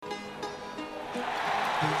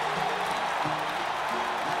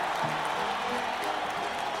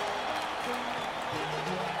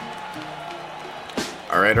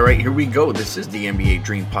All right, here we go. This is the NBA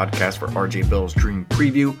Dream Podcast for RJ Bell's Dream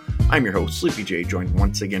Preview. I'm your host, SleepyJ, joined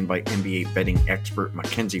once again by NBA betting expert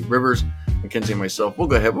Mackenzie Rivers. Mackenzie and myself, we'll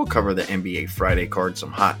cover the NBA Friday card,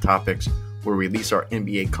 some hot topics. We'll release our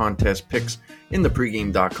NBA contest picks in the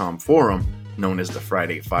pregame.com forum, known as the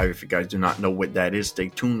Friday Five. If you guys do not know what that is, stay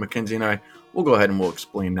tuned. Mackenzie and I will go ahead and we'll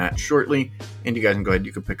explain that shortly. And you guys can go ahead,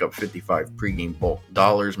 you can pick up 55 pregame bulk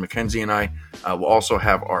dollars. Mackenzie and I will also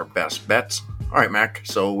have our best bets. All right, Mac.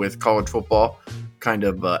 So with college football kind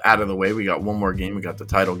of out of the way, we got one more game. We got the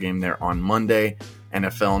title game there on Monday.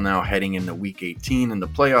 NFL now heading into Week 18, and the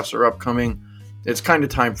playoffs are upcoming. It's kind of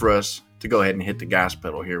time for us to go ahead and hit the gas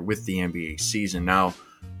pedal here with the NBA season. Now,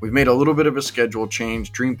 we've made a little bit of a schedule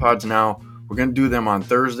change. Dream Pods now, we're going to do them on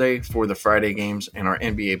Thursday for the Friday games, and our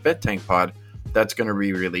NBA Bet Tank Pod, that's going to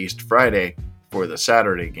be released Friday for the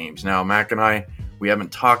Saturday games. Now, Mac and I, we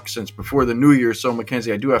haven't talked since before the New Year, so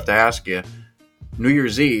Mackenzie, I do have to ask you, New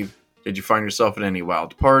Year's Eve, did you find yourself at any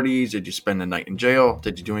wild parties? Did you spend the night in jail?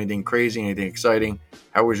 Did you do anything crazy, anything exciting?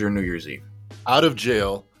 How was your New Year's Eve? Out of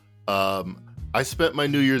jail, I spent my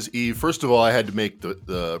New Year's Eve. First of all, I had to make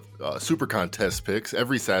the Super Contest picks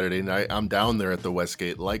every Saturday night. I'm down there at the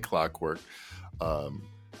Westgate like clockwork. I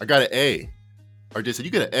got an A. RJ said,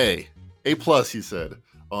 you got an A. A plus, he said,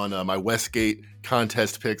 on my Westgate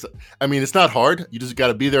contest picks. I mean, it's not hard. You just got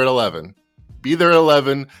to be there at 11. Be there at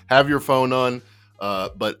 11. Have your phone on.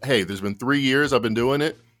 But hey, there's been 3 years I've been doing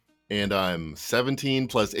it, and I'm 17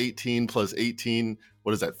 plus 18 plus 18.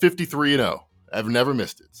 What is that? 53-0. I've never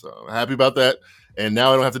missed it. So I'm happy about that. And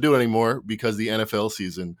now I don't have to do it anymore because the NFL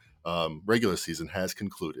season, regular season, has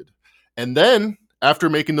concluded. And then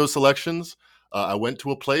after making those selections, I went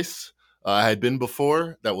to a place I had been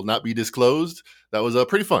before that will not be disclosed. That was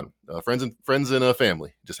pretty fun. Friends and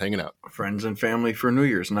family, just hanging out. Friends and family for New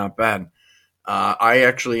Year's, not bad. I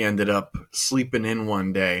actually ended up sleeping in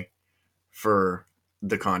one day for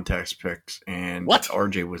the contest picks, and what?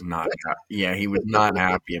 RJ was not. Yeah, he was not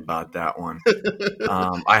happy about that one.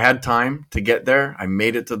 I had time to get there. I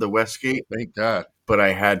made it to the Westgate. Thank God. But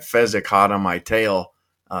I had Fezzik hot on my tail,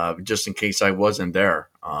 just in case I wasn't there.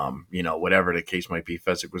 Whatever the case might be,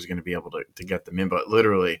 Fezzik was going to be able to get them in. But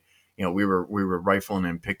literally, we were rifling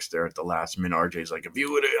in picks there at the last minute. RJ's like, if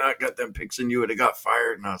you would have not got them picks in, you would have got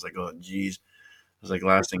fired. And I was like, oh, geez. It was like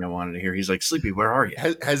last thing I wanted to hear. He's like, Sleepy, where are you?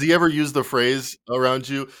 Has he ever used the phrase around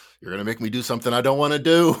you, you're going to make me do something I don't want to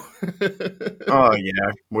do? Oh,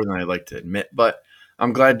 yeah, more than I'd like to admit. But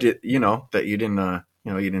I'm glad that you didn't,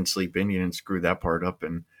 you didn't sleep in. You didn't screw that part up.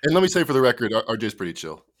 And let me say for the record, RJ's pretty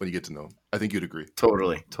chill when you get to know him. I think you'd agree.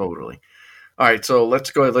 Totally. All right, so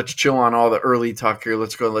let's go ahead. Let's chill on all the early talk here.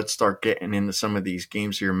 Let's start getting into some of these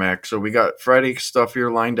games here, Mac. So we got Friday stuff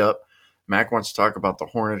here lined up. Mac wants to talk about the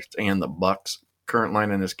Hornets and the Bucks. Current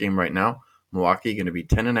line in this game right now, Milwaukee going to be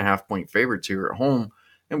 10.5-point favorites here at home,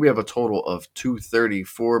 and we have a total of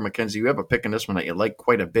 234. Mackenzie, you have a pick in this one that you like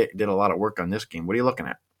quite a bit. You did a lot of work on this game. What are you looking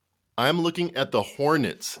at? I'm looking at the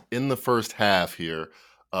Hornets in the first half here.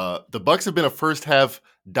 The Bucks have been a first half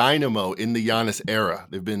dynamo in the Giannis era.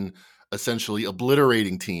 They've been essentially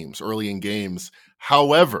obliterating teams early in games.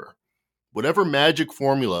 However, whatever magic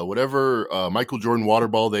formula, whatever Michael Jordan water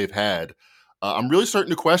ball they've had, I'm really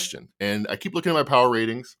starting to question. And I keep looking at my power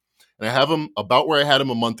ratings, and I have them about where I had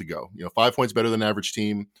them a month ago. 5 points better than average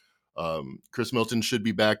team. Chris Middleton should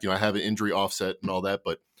be back. I have an injury offset and all that,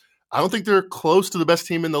 but I don't think they're close to the best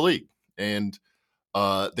team in the league. And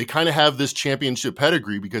they kind of have this championship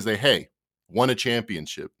pedigree because they won a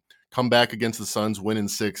championship, come back against the Suns, win in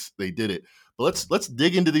 6. They did it. But let's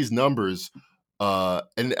dig into these numbers.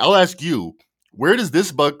 And I'll ask you, where does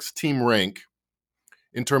this Bucks team rank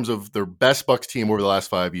in terms of their best Bucks team over the last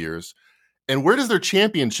 5 years? And where does their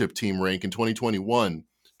championship team rank in 2021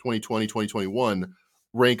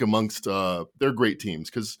 rank amongst their great teams?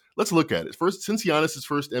 Because let's look at it. First, since Giannis'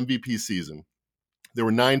 first MVP season, they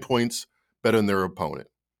were 9 points better than their opponent.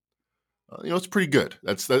 It's pretty good.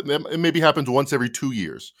 It maybe happens once every 2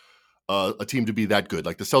 years, a team to be that good.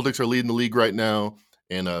 Like the Celtics are leading the league right now,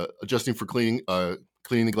 and adjusting for cleaning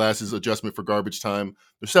the glasses, adjustment for garbage time,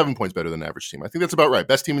 they're 7 points better than an average team. I think that's about right.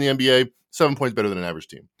 Best team in the NBA, 7 points better than an average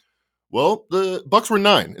team. Well, the Bucks were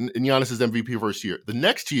 9 in Giannis' MVP first year. The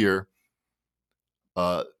next year,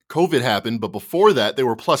 COVID happened, but before that, they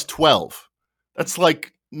were plus 12. That's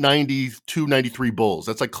like 92, 93 Bulls.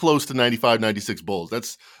 That's like close to 95, 96 Bulls.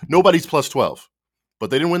 That's nobody's plus 12.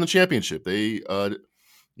 But they didn't win the championship. They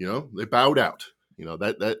bowed out.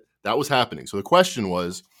 That was happening. So the question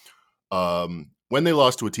was, when they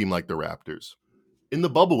lost to a team like the Raptors, in the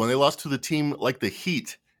bubble, when they lost to the team like the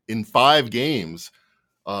Heat in 5 games,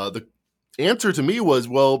 the answer to me was,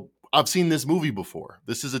 well, I've seen this movie before.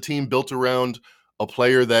 This is a team built around a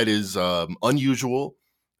player that is unusual,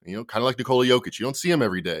 kind of like Nikola Jokic. You don't see him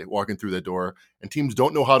every day walking through that door, and teams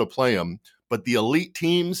don't know how to play him. But the elite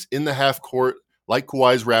teams in the half court, like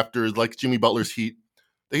Kawhi's Raptors, like Jimmy Butler's Heat,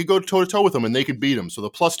 they could go toe-to-toe with them, and they could beat them. So the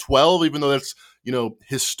plus 12, even though that's,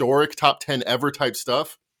 historic top 10 ever type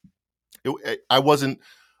stuff, I wasn't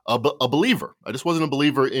a believer. I just wasn't a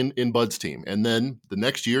believer in Bud's team. And then the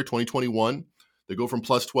next year, 2021, they go from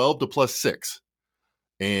plus 12 to plus 6.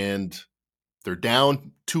 And they're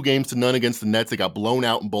down 2-0 against the Nets. They got blown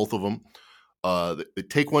out in both of them. They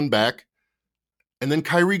take one back. And then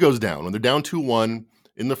Kyrie goes down. When they're down 2-1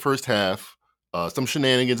 in the first half, some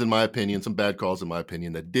shenanigans, in my opinion, some bad calls, in my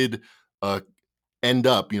opinion, that did end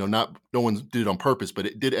up, no one did it on purpose, but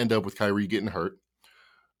it did end up with Kyrie getting hurt.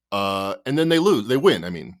 And then they lose. They win.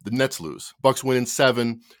 The Nets lose. Bucks win in 7.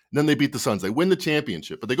 And then they beat the Suns. They win the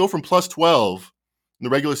championship. But they go from plus 12 in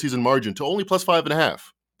the regular season margin to only plus 5.5.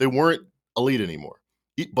 They weren't elite anymore.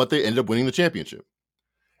 But they ended up winning the championship.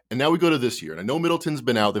 And now we go to this year. And I know Middleton's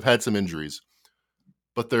been out. They've had some injuries.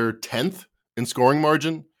 But they're 10th in scoring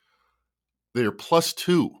margin. They're plus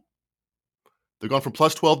 2. They've gone from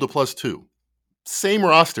plus 12 to plus 2. Same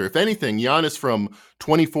roster. If anything, Giannis from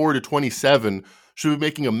 24 to 27 should be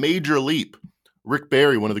making a major leap. Rick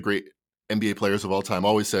Barry, one of the great NBA players of all time,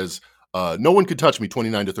 always says, no one could touch me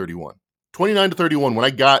 29 to 31. 29 to 31, when I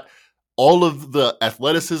got all of the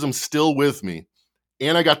athleticism still with me,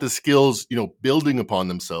 and I got the skills, building upon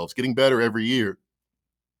themselves, getting better every year.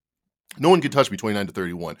 No one could touch me 29 to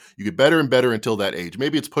 31. You get better and better until that age.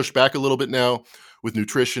 Maybe it's pushed back a little bit now with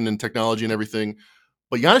nutrition and technology and everything,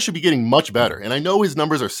 but Giannis should be getting much better. And I know his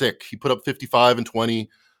numbers are sick. He put up 55 and 20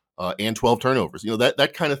 and 12 turnovers.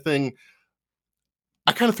 That kind of thing.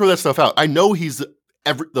 I kind of throw that stuff out. I know he's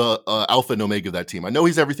the alpha and omega of that team. I know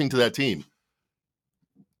he's everything to that team.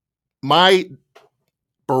 My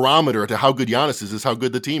barometer to how good Giannis is how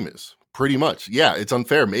good the team is. Pretty much. Yeah, it's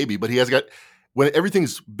unfair maybe, but he has got, when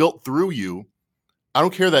everything's built through you, I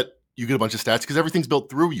don't care that you get a bunch of stats because everything's built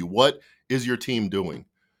through you. What is your team doing?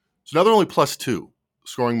 So now they're only plus 2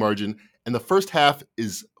 scoring margin, and the first half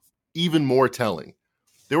is even more telling.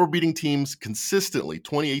 They were beating teams consistently,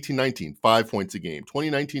 2018-19, 5 points a game.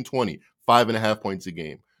 2019-20, 5.5 points a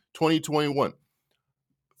game. 2021,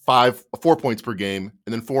 4 points per game,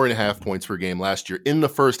 and then 4.5 points per game last year in the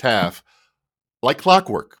first half. Like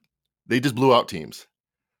clockwork, they just blew out teams.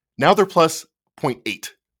 Now they're plus 0.8,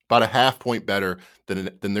 about a half point better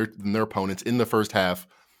than their opponents in the first half.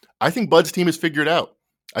 I think Bud's team is figured out.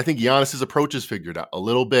 I think Giannis's approach is figured out a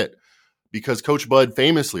little bit because Coach Bud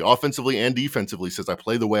famously, offensively and defensively, says, I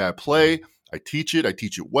play the way I play. I teach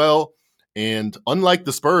it well. And unlike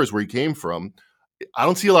the Spurs where he came from, I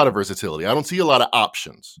don't see a lot of versatility. I don't see a lot of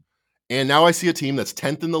options. And now I see a team that's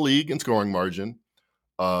 10th in the league in scoring margin.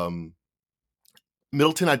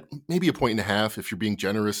 Middleton, maybe a 1.5 if you're being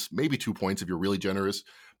generous, maybe 2 points if you're really generous.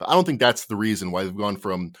 But I don't think that's the reason why they've gone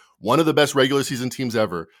from one of the best regular season teams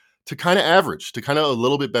ever to kind of average, to kind of a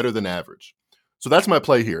little bit better than average. So that's my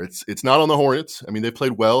play here. It's not on the Hornets. They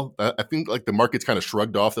played well. I think like the market's kind of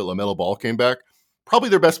shrugged off that LaMelo Ball came back. Probably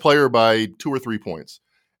their best player by 2 or 3 points.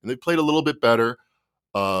 And they played a little bit better.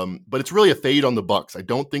 But it's really a fade on the Bucks. I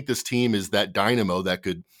don't think this team is that dynamo that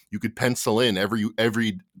you could pencil in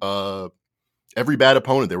every bad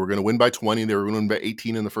opponent. They were going to win by 20. They were going to win by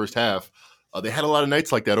 18 in the first half. They had a lot of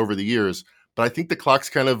nights like that over the years, but I think the clock's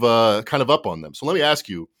kind of up on them. So let me ask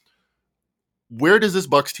you, where does this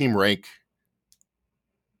Bucks team rank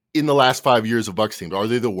in the last 5 years of Bucks teams? Are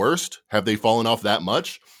they the worst? Have they fallen off that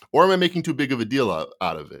much? Or am I making too big of a deal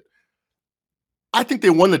out of it? I think they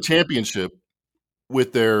won the championship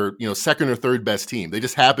with their second or third best team. They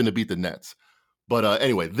just happened to beat the Nets. But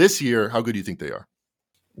anyway, this year, how good do you think they are?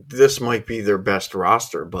 This might be their best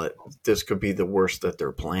roster, but this could be the worst that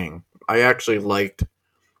they're playing. I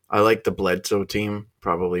liked the Bledsoe team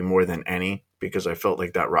probably more than any because I felt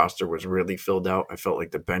like that roster was really filled out. I felt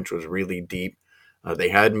like the bench was really deep. They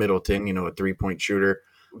had Middleton, a 3-point shooter.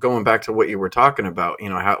 Going back to what you were talking about,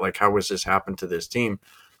 how has this happened to this team?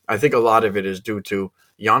 I think a lot of it is due to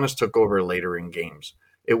Giannis took over later in games.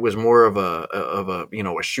 It was more of a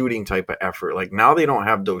shooting type of effort. Like now they don't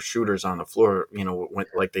have those shooters on the floor,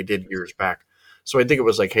 like they did years back. So I think it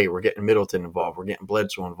was like, hey, we're getting Middleton involved, we're getting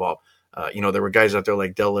Bledsoe involved. There were guys out there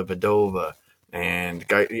like Dellavedova and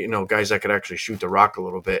guys that could actually shoot the rock a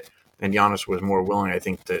little bit. And Giannis was more willing, I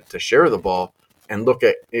think, to share the ball and look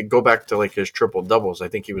at it. Go back to like his triple doubles. I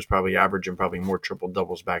think he was probably averaging more triple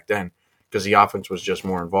doubles back then because the offense was just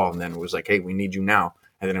more involved. And then it was like, hey, we need you now.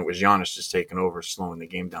 And then it was Giannis just taking over, slowing the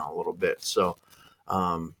game down a little bit. So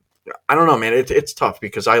I don't know, man. It's tough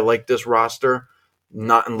because I like this roster,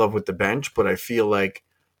 not in love with the bench, but I feel like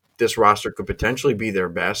this roster could potentially be their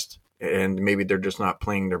best, and maybe they're just not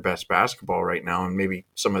playing their best basketball right now, and maybe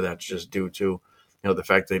some of that's just due to the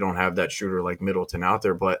fact they don't have that shooter like Middleton out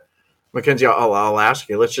there. But Mackenzie, I'll ask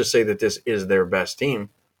you. Let's just say that this is their best team.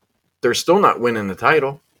 They're still not winning the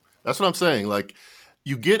title. That's what I'm saying. Like,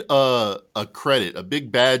 you get a credit, a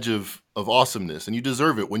big badge of awesomeness, and you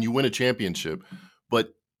deserve it when you win a championship.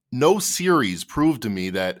 But no series proved to me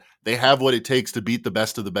that they have what it takes to beat the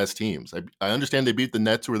best of the best teams. I understand they beat the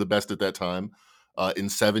Nets, who were the best at that time, in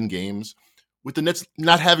 7 games, with the Nets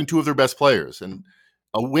not having 2 of their best players. And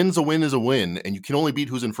a win's a win is a win, and you can only beat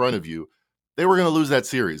who's in front of you. They were going to lose that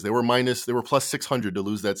series. They were plus 600 to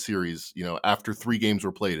lose that series, after 3 games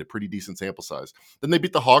were played, a pretty decent sample size. Then they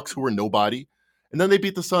beat the Hawks, who were nobody. And then they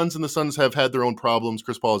beat the Suns, and the Suns have had their own problems.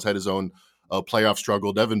 Chris Paul has had his own playoff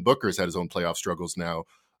struggle. Devin Booker has had his own playoff struggles now.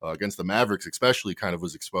 Against the Mavericks especially, kind of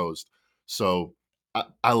was exposed. So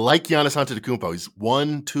I like Giannis Antetokounmpo. He's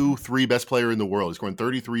 1, 2, 3 best player in the world. He's scoring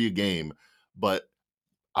 33 a game, but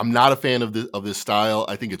I'm not a fan of this style.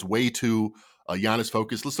 I think it's way too Giannis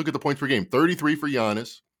focused. Let's look at the points per game. 33 for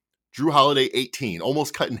Giannis. Drew Holiday, 18,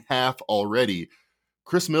 almost cut in half already.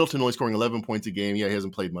 Chris Middleton only scoring 11 points a game. Yeah, he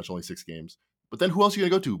hasn't played much, only 6 games. But then who else are you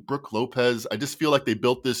going to go to? Brook Lopez. I just feel like they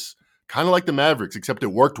built this kind of like the Mavericks, except it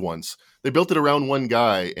worked once. They built it around one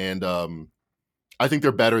guy, and I think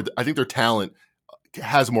they're better. I think their talent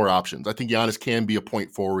has more options. I think Giannis can be a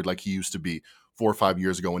point forward like he used to be 4 or 5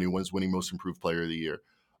 years ago when he was winning Most Improved Player of the Year.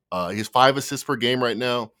 He has 5 assists per game right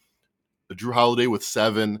now. Drew Holiday with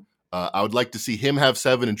 7. I would like to see him have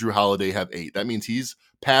 7 and Drew Holiday have 8. That means he's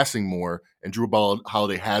passing more and Drew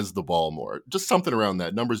Holiday has the ball more. Just something around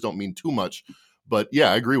that. Numbers don't mean too much, but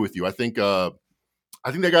yeah, I agree with you. I think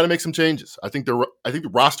they got to make some changes. I think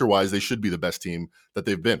roster wise, they should be the best team that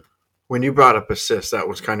they've been. When you brought up assists, that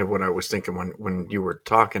was kind of what I was thinking when you were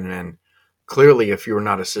talking. And clearly, if you're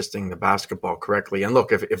not assisting the basketball correctly, and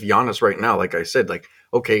look, if Giannis right now, like I said, like,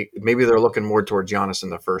 okay, maybe they're looking more towards Giannis in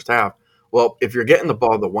the first half. Well, if you're getting the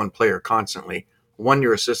ball to one player constantly, 1,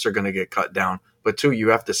 your assists are going to get cut down. But 2, you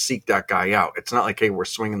have to seek that guy out. It's not like, hey, we're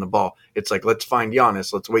swinging the ball. It's like, let's find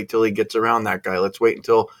Giannis. Let's wait till he gets around that guy. Let's wait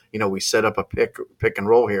until, we set up a pick and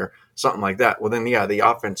roll here, something like that. Well, then, yeah, the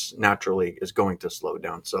offense naturally is going to slow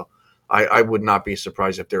down. So I would not be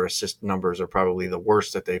surprised if their assist numbers are probably the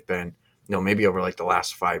worst that they've been, maybe over like the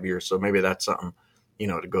last 5 years. So maybe that's something,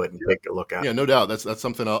 to go ahead and take a look at. Yeah, no doubt. That's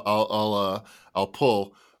something I'll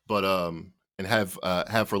pull. But and have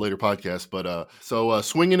for later podcasts. But so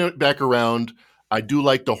swinging it back around, I do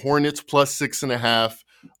like the Hornets plus 6.5.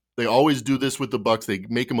 They always do this with the Bucks. They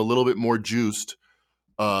make them a little bit more juiced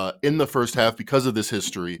in the first half because of this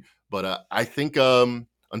history. But I think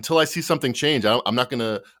until I see something change, I'm not going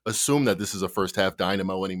to assume that this is a first half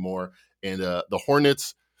dynamo anymore. And the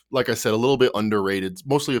Hornets, like I said, a little bit underrated. It's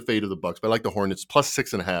mostly a fade of the Bucks, but I like the Hornets plus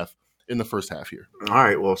 6.5. in the first half here. All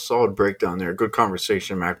right, well, solid breakdown there. Good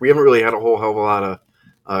conversation, Mac. We haven't really had a whole hell of a lot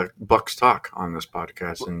of Bucks talk on this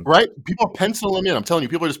podcast. And right? People are penciling them in. I'm telling you,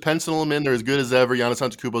 people are just penciling them in. They're as good as ever. Giannis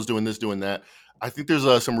Antetokounmpo's doing this, doing that. I think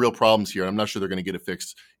there's some real problems here. I'm not sure they're going to get it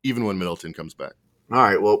fixed even when Middleton comes back. All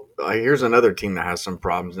right, well, here's another team that has some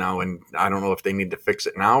problems now, and I don't know if they need to fix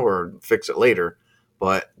it now or fix it later,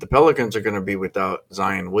 but the Pelicans are going to be without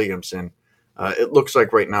Zion Williamson. It looks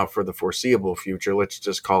like right now for the foreseeable future, let's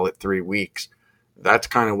just call it 3 weeks. That's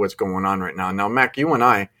kind of what's going on right now. Now, Mac, you and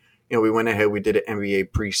I, we went ahead, we did an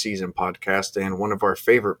NBA preseason podcast, and one of our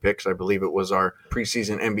favorite picks, I believe it was our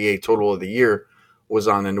preseason NBA total of the year, was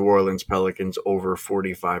on the New Orleans Pelicans over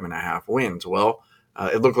 45.5 wins. Well,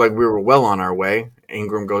 it looked like we were well on our way.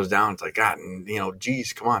 Ingram goes down. It's like, God,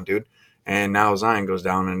 geez, come on, dude. And now Zion goes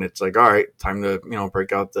down, and it's like, all right, time to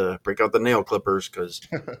break out the nail clippers because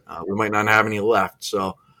we might not have any left.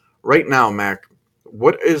 So right now, Mac,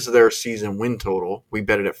 what is their season win total? We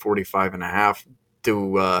bet it at 45.5.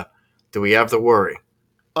 Do we have to worry?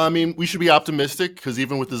 I mean, we should be optimistic because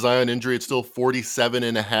even with the Zion injury, it's still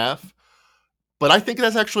 47.5. But I think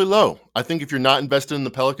that's actually low. I think if you're not invested in the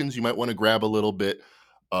Pelicans, you might want to grab a little bit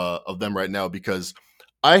of them right now because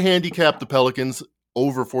I handicapped the Pelicans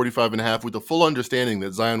over 45.5 with the full understanding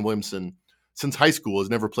that Zion Williamson, since high school, has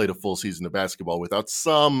never played a full season of basketball without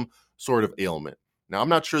some sort of ailment. Now, I'm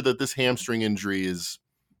not sure that this hamstring injury is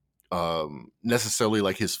necessarily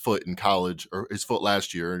like his foot in college or his foot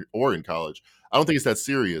last year or in college. I don't think it's that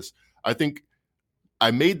serious. I think I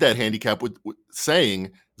made that handicap with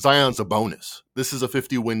saying Zion's a bonus. This is a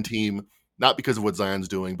 50-win team, not because of what Zion's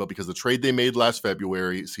doing, but because of the trade they made last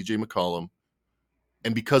February, CJ McCollum,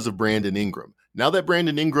 and because of Brandon Ingram. Now that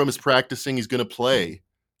Brandon Ingram is practicing, he's going to play.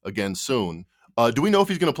 again soon. Do we know if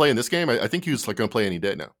he's going to play in this game? I think he was going to play any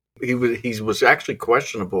day now. He was actually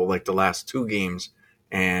questionable like the last two games,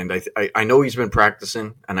 and I know he's been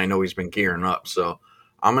practicing, and I know he's been gearing up. So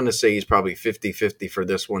I'm going to say he's probably 50-50 for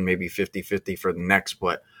this one, maybe 50-50 for the next.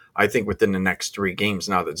 But I think within the next three games,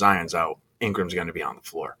 now that Zion's out, Ingram's going to be on the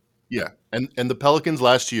floor. Yeah, and the Pelicans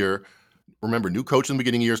last year, remember, new coach in the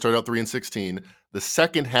beginning of the year, started out 3-16. The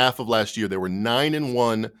second half of last year, they were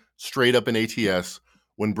 9-1 straight up in ATS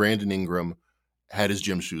when Brandon Ingram had his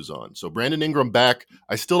gym shoes on. So Brandon Ingram back.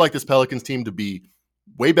 I still like this Pelicans team to be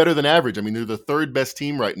way better than average. I mean, they're the third best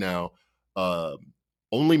team right now.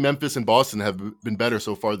 Only Memphis and Boston have been better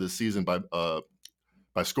so far this season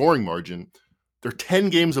by scoring margin. They're 10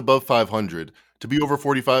 games above 500. To be over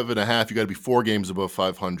 45.5, you got to be 4 games above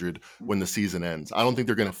 500 when the season ends. I don't think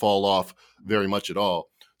they're going to fall off very much at all.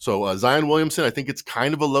 So Zion Williamson, I think it's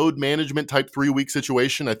kind of a load management type 3-week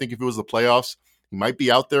situation. I think if it was the playoffs, he might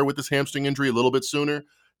be out there with this hamstring injury a little bit sooner.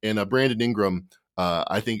 And Brandon Ingram,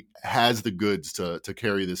 I think, has the goods to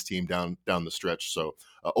carry this team down the stretch. So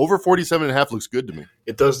over 47.5 looks good to me.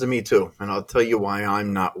 It does to me too. And I'll tell you why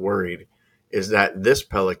I'm not worried is that this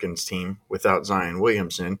Pelicans team, without Zion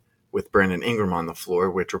Williamson, with Brandon Ingram on the floor,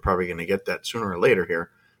 which we're probably going to get that sooner or later here,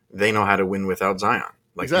 they know how to win without Zion.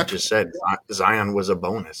 Like exactly. You just said, Zion was a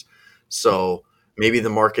bonus. So maybe the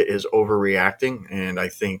market is overreacting, and I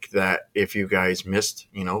think that if you guys missed,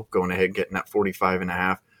 going ahead getting that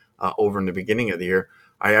 45.5 over in the beginning of the year,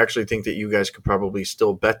 I actually think that you guys could probably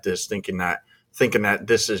still bet this, thinking that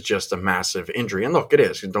this is just a massive injury. And look, it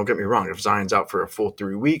is. Don't get me wrong. If Zion's out for a full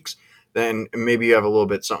 3 weeks, then maybe you have a little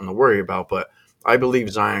bit something to worry about. But I believe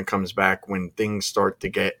Zion comes back when things start to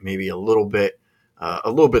get maybe a little bit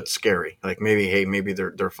scary. Like maybe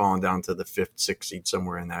they're falling down to the 5th, 6th seed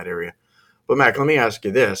somewhere in that area. But Mac, let me ask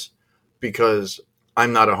you this, because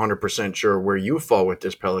I'm not 100% sure where you fall with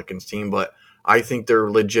this Pelicans team, but I think they're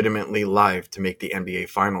legitimately live to make the NBA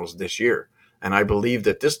Finals this year. And I believe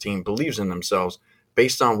that this team believes in themselves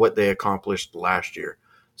based on what they accomplished last year.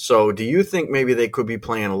 So do you think maybe they could be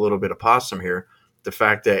playing a little bit of possum here? The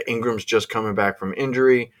fact that Ingram's just coming back from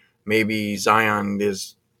injury, maybe Zion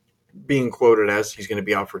is being quoted as he's going to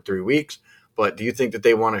be out for 3 weeks. But do you think that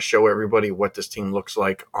they want to show everybody what this team looks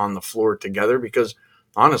like on the floor together? Because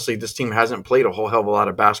honestly, this team hasn't played a whole hell of a lot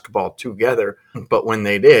of basketball together. But when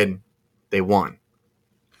they did, they won.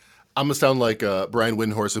 I'm going to sound like Brian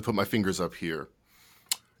Windhorst and put my fingers up here.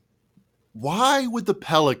 Why would the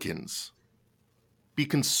Pelicans be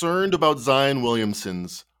concerned about Zion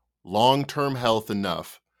Williamson's long-term health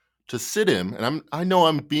enough to sit him? And I know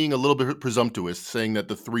I'm being a little bit presumptuous saying that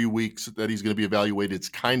the 3 weeks that he's going to be evaluated is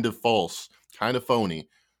kind of false, kind of phony.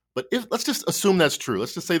 But let's just assume that's true.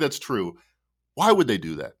 Let's just say that's true. Why would they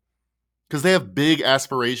do that? Because they have big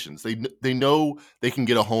aspirations. They know they can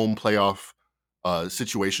get a home playoff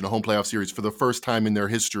situation, a home playoff series for the first time in their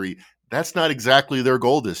history. That's not exactly their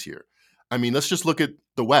goal this year. I mean, let's just look at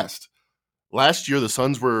the West. Last year, the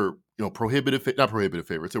Suns were, not prohibitive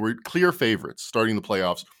favorites. They were clear favorites starting the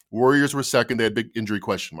playoffs. Warriors were second. They had big injury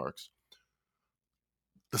question marks.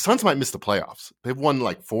 The Suns might miss the playoffs. They've won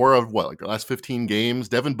like 4 of the last 15 games.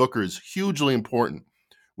 Devin Booker is hugely important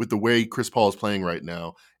with the way Chris Paul is playing right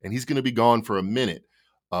now, and he's going to be gone for a minute.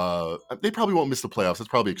 They probably won't miss the playoffs. That's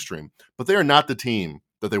probably extreme. But they are not the team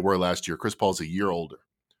that they were last year. Chris Paul's a year older.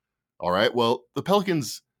 All right, well, the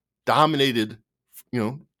Pelicans dominated,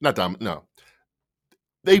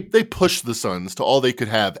 They pushed the Suns to all they could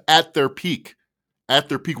have at their peak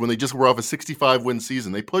when they just were off a 65-win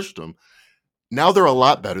season. They pushed them. Now they're a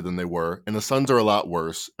lot better than they were, and the Suns are a lot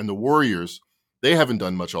worse. And the Warriors, they haven't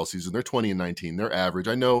done much all season. They're 20-19. They're average.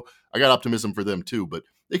 I know I got optimism for them too, but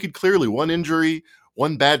they could clearly, one injury,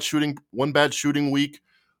 one bad shooting week,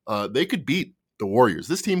 they could beat the Warriors.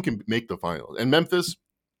 This team can make the finals. And Memphis,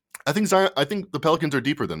 I think the Pelicans are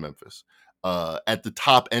deeper than Memphis. At the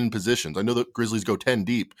top end positions. I know the Grizzlies go 10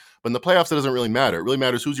 deep, but in the playoffs, that doesn't really matter. It really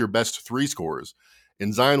matters who's your best 3 scorers.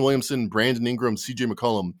 And Zion Williamson, Brandon Ingram, CJ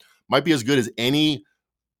McCollum might be as good as any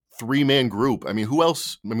 3-man group. I mean, who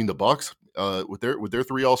else? I mean, the Bucks with their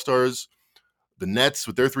 3 All-Stars, the Nets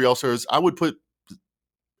with their 3 All-Stars. I would put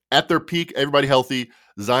at their peak, everybody healthy,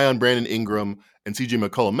 Zion, Brandon Ingram, and CJ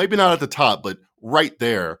McCollum. Maybe not at the top, but right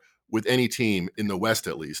there with any team in the West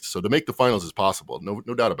at least. So to make the finals is possible. No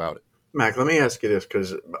doubt about it. Mac, let me ask you this,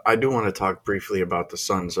 because I do want to talk briefly about the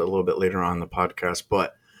Suns a little bit later on in the podcast,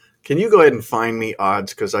 but can you go ahead and find me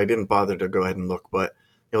odds? Because I didn't bother to go ahead and look, but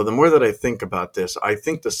the more that I think about this, I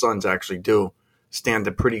think the Suns actually do stand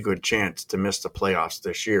a pretty good chance to miss the playoffs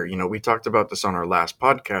this year. We talked about this on our last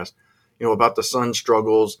podcast, about the Suns'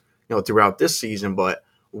 struggles, throughout this season, but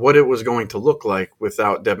what it was going to look like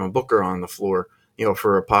without Devin Booker on the floor,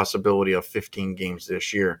 for a possibility of 15 games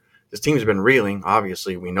this year. This team's been reeling,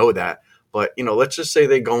 obviously, we know that. But, let's just say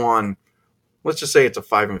they go on, let's just say it's a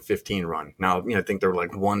 5-15 run. Now, I think they're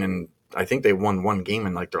like I think they won one game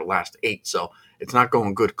in like their last 8. So it's not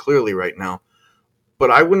going good clearly right now.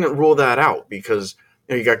 But I wouldn't rule that out because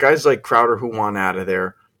you got guys like Crowder who want out of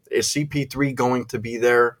there. Is CP3 going to be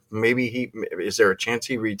there? Maybe is there a chance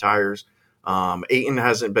he retires? Ayton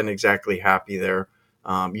hasn't been exactly happy there.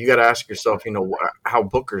 You got to ask yourself, how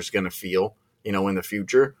Booker's going to feel, in the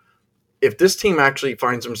future. If this team actually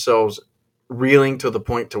finds themselves reeling to the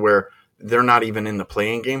point to where they're not even in the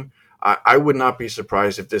play-in game, I would not be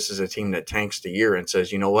surprised if this is a team that tanks the year and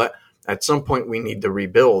says, you know what, at some point we need to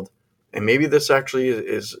rebuild. And maybe this actually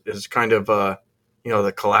is kind of,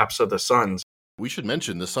 the collapse of the Suns. We should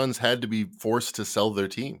mention the Suns had to be forced to sell their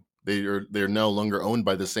team. They're no longer owned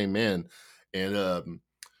by the same man. And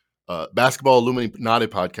Basketball Illuminati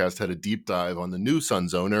podcast had a deep dive on the new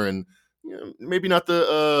Suns owner, and maybe not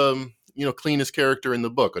the cleanest character in the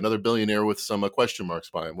book. Another billionaire with some question marks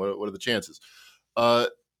by him. What are the chances?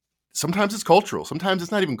 Sometimes it's cultural. Sometimes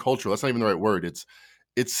it's not even cultural. That's not even the right word. It's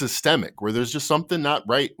systemic, where there's just something not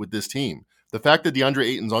right with this team. The fact that DeAndre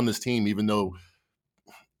Ayton's on this team, even though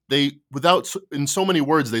in so many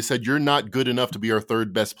words, they said you're not good enough to be our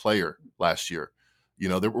third best player last year.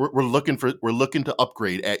 We're looking to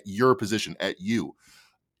upgrade at your position, at you.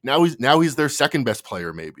 Now he's their second best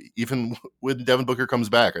player, maybe. Even when Devin Booker comes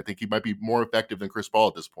back, I think he might be more effective than Chris Paul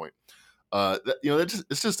at this point.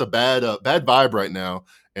 It's just a bad vibe right now.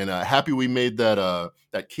 And happy we made that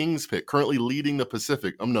Kings pick, currently leading the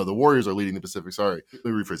Pacific. No, the Warriors are leading the Pacific. Sorry,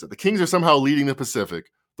 let me rephrase that. The Kings are somehow leading the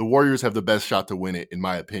Pacific. The Warriors have the best shot to win it, in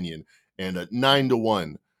my opinion. And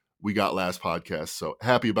 9-1 we got last podcast. So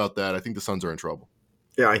happy about that. I think the Suns are in trouble.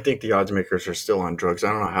 Yeah, I think the odds makers are still on drugs.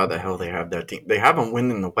 I don't know how the hell they have that team. They haven't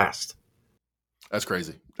won in the West. That's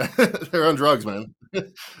crazy. They're on drugs, man.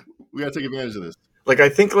 We got to take advantage of this. I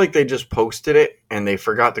think they just posted it and they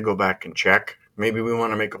forgot to go back and check. Maybe we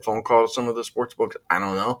want to make a phone call to some of the sports books. I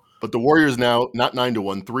don't know. But the Warriors now, not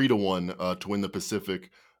 9-1, 3-1 to win the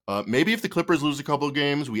Pacific. Maybe if the Clippers lose a couple of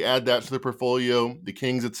games, we add that to the portfolio. The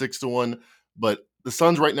Kings at 6-1. But the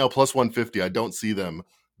Suns right now, plus 150. I don't see them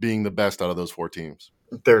being the best out of those 4 teams.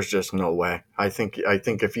 There's just no way. I think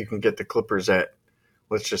if you can get the Clippers at,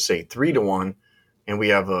 let's just say 3-1, and we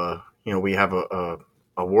have a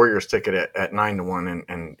Warriors ticket at 9-1,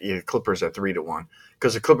 and the Clippers at 3-1,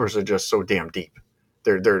 because the Clippers are just so damn deep.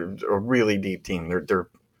 They're a really deep team.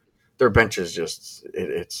 Their bench is just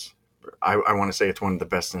I want to say it's one of the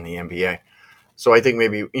best in the NBA. So I think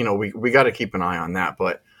maybe we got to keep an eye on that.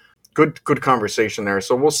 But good conversation there.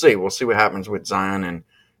 So we'll see what happens with Zion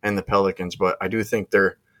and the Pelicans. But I do think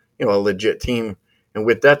they're a legit team. And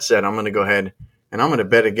with that said, I'm going to go ahead and I'm going to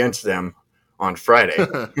bet against them on Friday.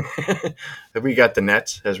 We got the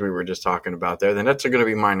Nets, as we were just talking about there. The Nets are going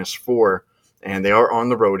to be -4, and they are on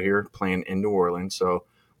the road here playing in New Orleans. So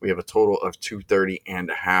we have a total of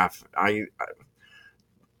 230.5.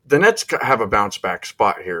 The Nets have a bounce back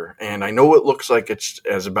spot here, and I know it looks like it's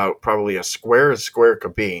as about probably as square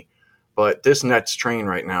could be, but this Nets train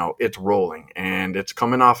right now, it's rolling, and it's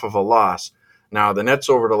coming off of a loss. Now, the Nets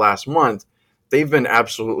over the last month, they've been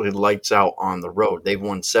absolutely lights out on the road. They've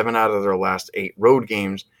won 7 out of their last 8 road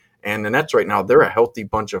games, and the Nets right now, they're a healthy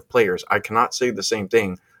bunch of players. I cannot say the same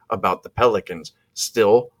thing about the Pelicans.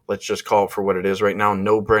 Still, let's just call it for what it is right now.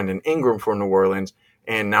 No Brandon Ingram for New Orleans,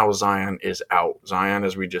 and now Zion is out. Zion,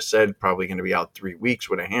 as we just said, probably going to be out 3 weeks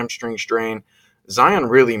with a hamstring strain. Zion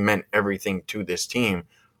really meant everything to this team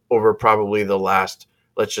over probably the last,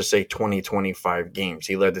 let's just say 20, 25 games.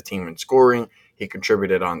 He led the team in scoring. He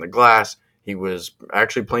contributed on the glass. He was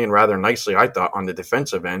actually playing rather nicely, I thought, on the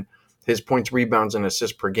defensive end. His points, rebounds, and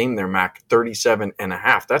assists per game there, Mac,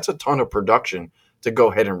 37.5. That's a ton of production to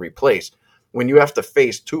go ahead and replace. When you have to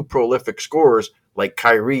face 2 prolific scorers like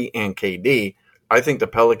Kyrie and KD, I think the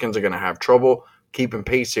Pelicans are going to have trouble keeping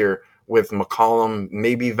pace here with McCollum,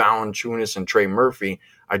 maybe Valanciunas, and Trey Murphy.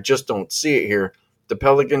 I just don't see it here. The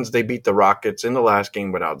Pelicans, they beat the Rockets in the last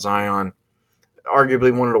game without Zion.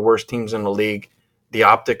 Arguably one of the worst teams in the league. The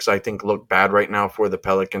optics, I think, look bad right now for the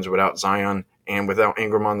Pelicans without Zion and without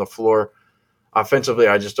Ingram on the floor. Offensively,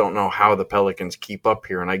 I just don't know how the Pelicans keep up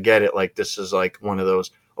here. And I get it, this is one of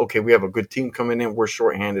those, okay, we have a good team coming in, we're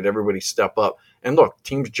shorthanded, everybody step up. And look,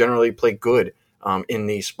 teams generally play good in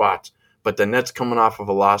these spots. But the Nets coming off of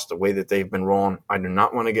a loss, the way that they've been rolling, I do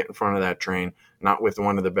not want to get in front of that train, not with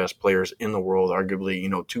one of the best players in the world,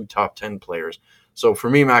 arguably, 2 top 10 players. So for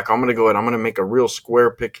me, Mac, I'm going to go ahead, I'm going to make a real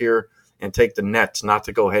square pick here and take the Nets, not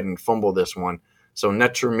to go ahead and fumble this one. So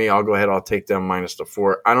Nets for me, I'll go ahead. I'll take them minus the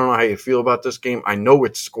 4. I don't know how you feel about this game. I know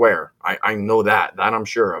it's square. I know that I'm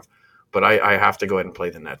sure of. But I have to go ahead and play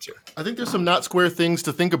the Nets here. I think there's some not square things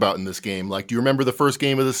to think about in this game. Like, do you remember the first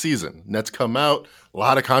game of the season? Nets come out, a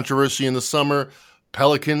lot of controversy in the summer.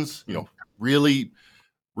 Pelicans, really,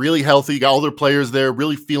 really healthy, got all their players there,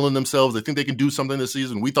 really feeling themselves. They think they can do something this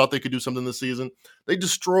season. We thought they could do something this season. They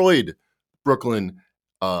destroyed Brooklyn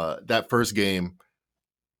that first game.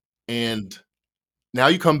 And now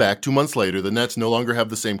you come back 2 months later, the Nets no longer have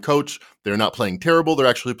the same coach. They're not playing terrible. They're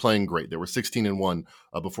actually playing great. They were 16-1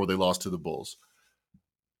 before they lost to the Bulls.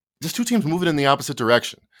 Just two teams moving in the opposite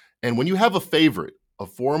direction. And when you have a favorite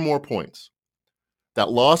of 4 or more points that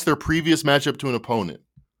lost their previous matchup to an opponent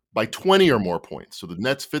by 20 or more points, so the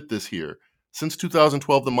Nets fit this here, since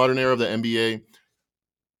 2012, the modern era of the NBA,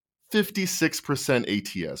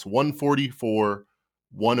 56% ATS, 144,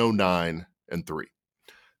 109, and 3.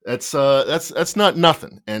 That's not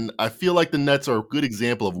nothing. And I feel like the Nets are a good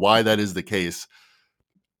example of why that is the case.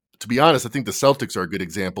 To be honest, I think the Celtics are a good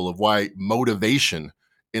example of why motivation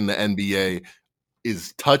in the NBA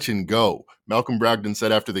is touch and go. Malcolm Brogdon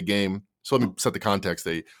said after the game, so let me set the context.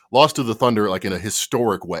 They lost to the Thunder like in a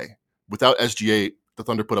historic way. Without SGA, the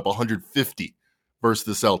Thunder put up 150 versus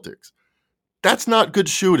the Celtics. That's not good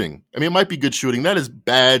shooting. I mean, it might be good shooting. That is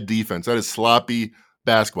bad defense. That is sloppy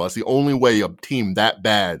basketball. It's the only way a team that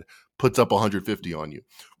bad puts up 150 on you.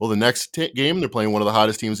 Well, the next game, they're playing one of the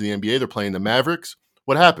hottest teams in the NBA. They're playing the Mavericks.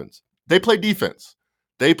 What happens? They play defense.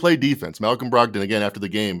 Malcolm Brogdon, again, after the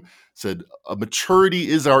game, said, maturity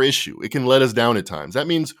is our issue. It can let us down at times. That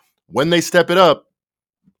means when they step it up,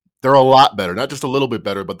 they're a lot better. Not just a little bit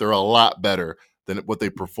better, but they're a lot better than what they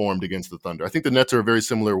performed against the Thunder. I think the Nets are a very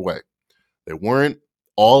similar way. They weren't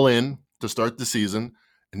all in to start the season.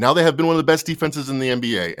 And now they have been one of the best defenses in the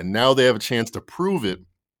NBA, and now they have a chance to prove it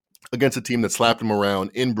against a team that slapped them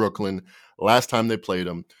around in Brooklyn last time they played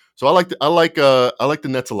them. So I like the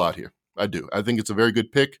Nets a lot here. I do. I think it's a very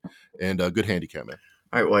good pick and a good handicap, man.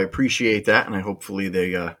 All right. Well, I appreciate that, and hopefully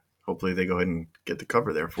they go ahead and get the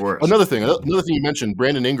cover there for us. Another thing you mentioned,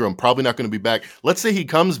 Brandon Ingram probably not going to be back. Let's say he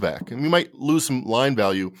comes back, and we might lose some line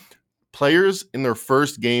value. Players in their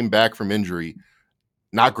first game back from injury,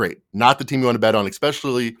 not great. Not the team you want to bet on,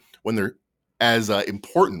 especially when they're as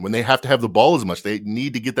important, when they have to have the ball as much. They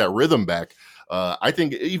need to get that rhythm back. I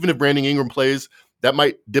think even if Brandon Ingram plays, that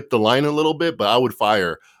might dip the line a little bit, but I would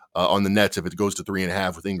fire on the Nets if it goes to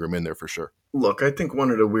 3.5 with Ingram in there for sure. Look, I think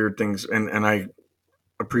one of the weird things, and I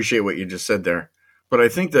appreciate what you just said there, but I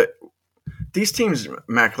think that these teams,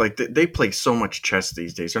 Mac, like they play so much chess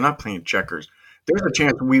these days. They're not playing checkers. There's a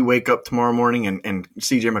chance we wake up tomorrow morning and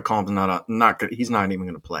CJ McCollum's not good. He's not even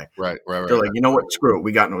going to play. Right. They're like, you know what? Screw it.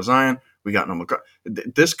 We got no Zion. We got no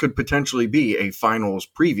McCollum. This could potentially be a finals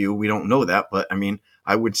preview. We don't know that, but I mean,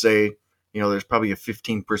 I would say, there's probably a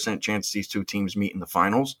 15% chance these two teams meet in the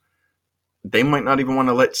finals. They might not even want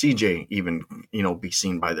to let CJ even, be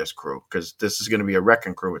seen by this crew because this is going to be a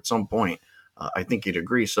wrecking crew at some point. I think you'd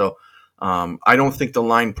agree. So I don't think the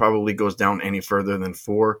line probably goes down any further than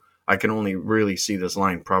 4. I can only really see this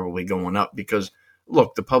line probably going up because,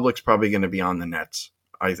 look, the public's probably going to be on the Nets.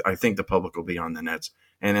 I think the public will be on the Nets.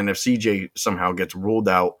 And then if CJ somehow gets ruled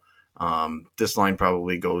out, this line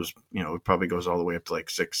probably goes, it probably goes all the way up to like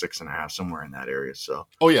 6.5, somewhere in that area. So,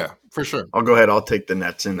 oh yeah, for sure. I'll go ahead. I'll take the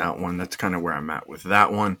Nets in that one. That's kind of where I'm at with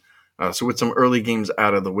that one. So with some early games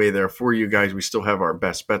out of the way there for you guys, we still have our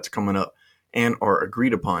best bets coming up and our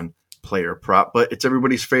agreed upon player prop, but it's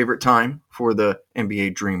everybody's favorite time for the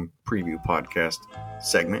NBA Dream Preview Podcast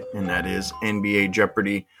segment, and that is NBA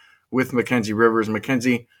Jeopardy with Mackenzie Rivers.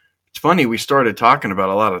 Mackenzie, it's funny, we started talking about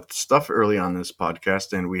a lot of stuff early on this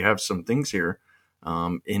podcast, and we have some things here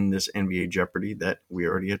in this NBA Jeopardy that we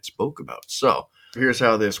already had spoke about. So here's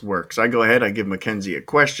how this works. I go ahead, I give Mackenzie a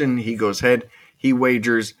question, he goes ahead, he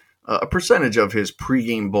wagers a percentage of his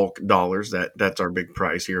pregame bulk dollars. That's our big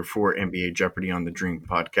prize here for NBA Jeopardy on the Dream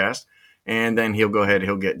Podcast. And then he'll go ahead,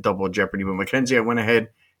 he'll get double Jeopardy. But Mackenzie, I went ahead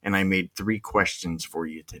and I made 3 questions for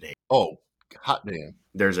you today. Oh, hot damn.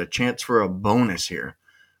 There's a chance for a bonus here.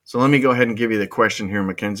 So let me go ahead and give you the question here,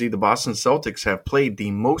 Mackenzie. The Boston Celtics have played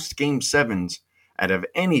the most Game 7s out of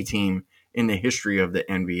any team in the history of the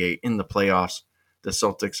NBA in the playoffs. The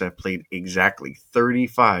Celtics have played exactly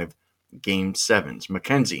 35 Game 7s.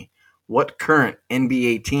 Mackenzie, what current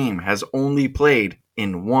NBA team has only played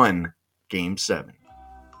in 1 Game 7?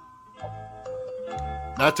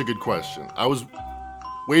 That's a good question. I was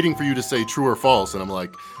waiting for you to say true or false, and I'm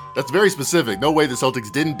like, that's very specific. No way the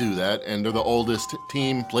Celtics didn't do that, and they're the oldest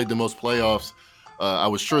team, played the most playoffs. I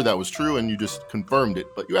was sure that was true, and you just confirmed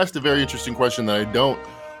it. But you asked a very interesting question that I don't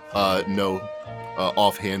No,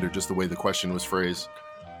 offhand or just the way the question was phrased.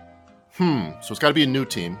 So it's got to be a new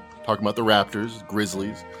team. Talking about the Raptors,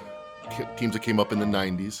 Grizzlies, teams that came up in the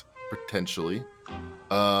 90s, potentially.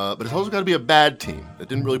 But it's also got to be a bad team that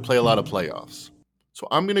didn't really play a lot of playoffs. So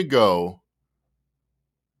I'm going to go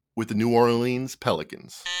with the New Orleans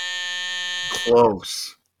Pelicans.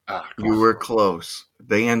 Close. You were close.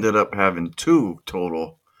 They ended up having 2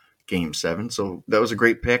 total Game 7, so that was a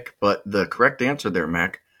great pick. But the correct answer there,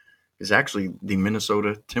 Mac, is actually the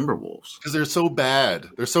Minnesota Timberwolves. Because they're so bad.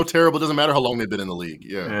 They're so terrible. It doesn't matter how long they've been in the league.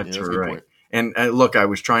 Yeah, that's a right. good point. And look, I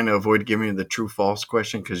was trying to avoid giving you the true-false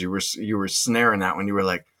question because you were snaring that when you were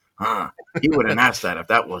like, he wouldn't ask that if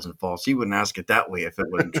that wasn't false. He wouldn't ask it that way if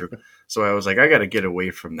it wasn't true. So I was like, I got to get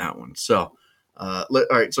away from that one. So, all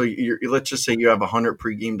right. So let's just say you have 100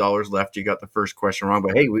 pregame dollars left. You got the first question wrong,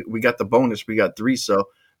 but hey, we got the bonus. We got 3, so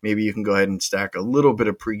maybe you can go ahead and stack a little bit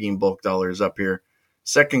of pregame bulk dollars up here.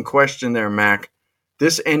 Second question there, Mac.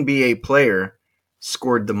 This NBA player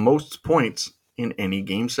scored the most points in any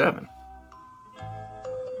Game 7.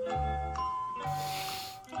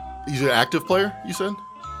 He's an active player, you said?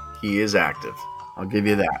 He is active. I'll give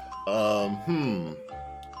you that.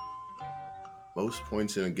 Most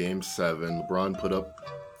points in a Game 7. LeBron put up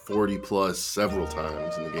 40 plus several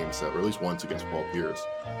times in the Game 7, or at least once against Paul Pierce.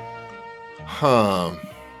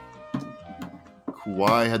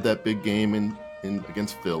 Kawhi had that big game in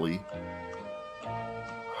against Philly.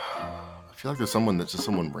 I feel like there's someone that's just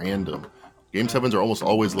someone random. Game 7s are almost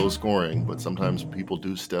always low scoring, but sometimes people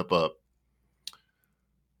do step up.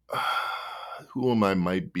 Who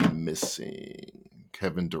might be missing?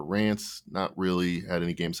 Kevin Durant's not really had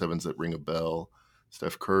any Game 7s that ring a bell.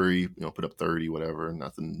 Steph Curry, put up 30, whatever.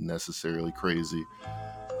 Nothing necessarily crazy.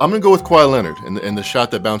 I'm going to go with Kawhi Leonard and the shot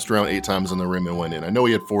that bounced around 8 times on the rim and went in. I know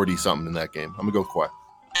he had 40-something in that game. I'm going to go with Kawhi.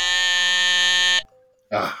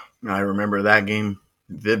 I remember that game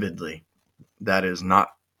vividly. That is not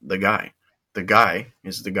the guy. The guy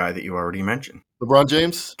is the guy that you already mentioned. LeBron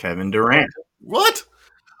James? Kevin Durant. What?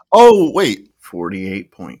 Oh, wait.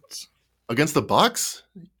 48 points. Against the Bucks?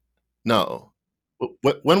 No.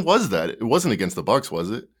 When was that? It wasn't against the Bucks,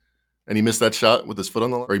 was it? And he missed that shot with his foot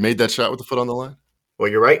on the line? Or he made that shot with the foot on the line?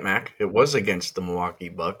 Well, you're right, Mac. It was against the Milwaukee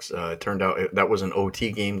Bucks. It turned out that was an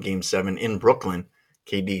OT game, Game 7 in Brooklyn.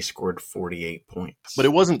 KD scored 48 points. But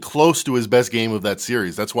it wasn't close to his best game of that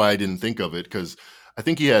series. That's why I didn't think of it, because I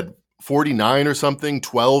think he had 49 or something,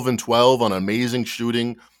 12 and 12 on amazing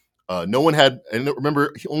shooting. No one had, and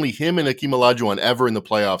remember, only him and Hakeem Olajuwon ever in the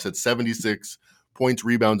playoffs had 76 points,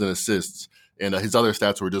 rebounds, and assists, and his other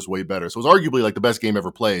stats were just way better. So it was arguably like the best game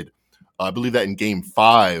ever played. I believe that in Game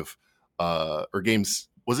 5,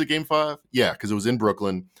 was it Game 5? Yeah, because it was in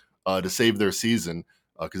Brooklyn to save their season,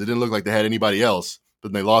 because it didn't look like they had anybody else.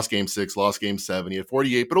 But they lost Game 6, lost Game 7. He had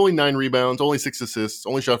 48, but only 9 rebounds, only 6 assists,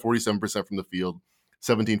 only shot 47% from the field,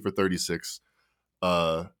 17 for 36.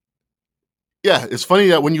 Yeah, it's funny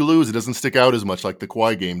that when you lose, it doesn't stick out as much like the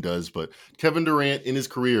Kawhi game does. But Kevin Durant in his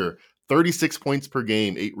career, 36 points per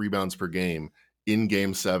game, 8 rebounds per game in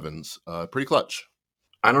Game 7s. Pretty clutch.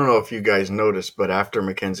 I don't know if you guys noticed, but after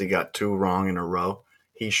Mackenzie got 2 wrong in a row,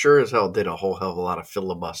 he sure as hell did a whole hell of a lot of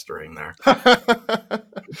filibustering there.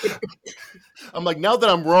 I'm like, now that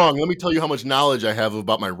I'm wrong, let me tell you how much knowledge I have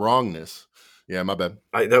about my wrongness. Yeah, my bad.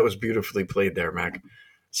 That was beautifully played there, Mac.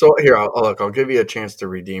 So here, I'll give you a chance to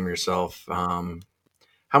redeem yourself.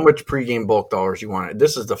 How much pregame bulk dollars you want?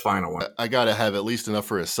 This is the final one. I got to have at least enough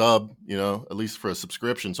for a sub, at least for a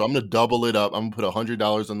subscription. So I'm going to double it up. I'm going to put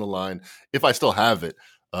 $100 on the line if I still have it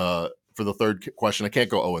for the third question. I can't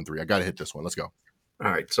go 0-3. I got to hit this one. Let's go. All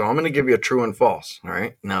right, so I'm going to give you a true and false. All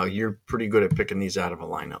right, now you're pretty good at picking these out of a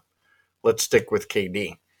lineup. Let's stick with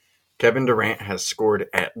KD. Kevin Durant has scored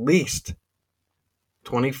at least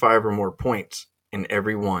 25 or more points in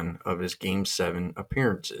every one of his Game 7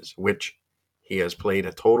 appearances, which he has played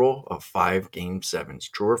a total of 5 Game 7s.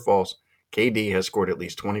 True or false, KD has scored at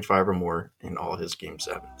least 25 or more in all his Game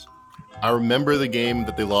 7s. I remember the game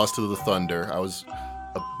that they lost to the Thunder. I was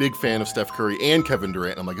a big fan of Steph Curry and Kevin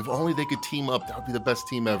Durant. I'm like, if only they could team up, that would be the best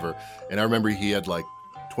team ever. And I remember he had like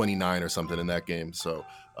 29 or something in that game. So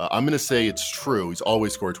I'm going to say it's true. He's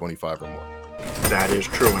always scored 25 or more. That is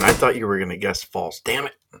true. And I thought you were going to guess false. Damn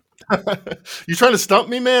it. You trying to stump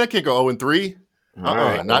me, man? I can't go 0-3.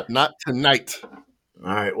 Right. Not tonight.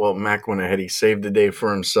 All right. Well, Mac went ahead. He saved the day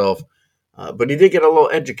for himself. But he did get a little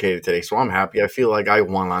educated today, so I'm happy. I feel like I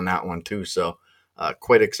won on that one too. So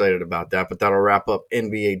quite excited about that. But that'll wrap up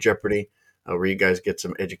NBA Jeopardy, where you guys get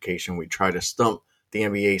some education. We try to stump the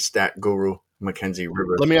NBA stat guru, Mackenzie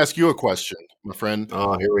Rivers. Let me ask you a question, my friend.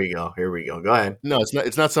 Oh, here we go. Here we go. Go ahead. No, it's not.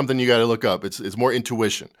 It's not something you got to look up. It's more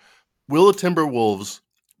intuition. Will the Timberwolves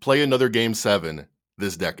play another Game 7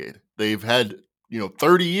 this decade? They've had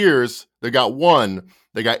 30 years. They got one.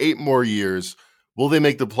 They got 8 more years. Will they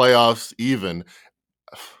make the playoffs even?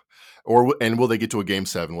 And will they get to a Game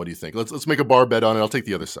 7? What do you think? Let's make a bar bet on it. I'll take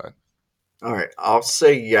the other side. All right. I'll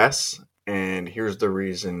say yes, and here's the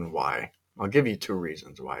reason why. I'll give you 2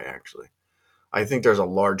 reasons why, actually. I think there's a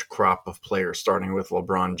large crop of players, starting with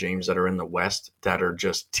LeBron James, that are in the West that are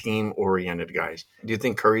just team-oriented guys. Do you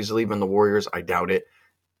think Curry's leaving the Warriors? I doubt it.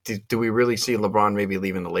 Do we really see LeBron maybe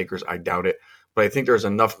leaving the Lakers? I doubt it. But I think there's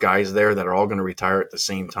enough guys there that are all going to retire at the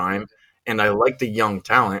same time. And I like the young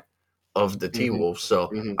talent of the T-Wolves. So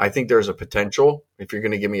I think there's a potential. If you're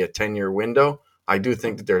going to give me a 10-year window, I do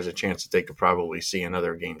think that there's a chance that they could probably see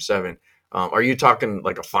another Game 7. Are you talking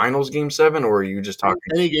like a finals Game 7, or are you just talking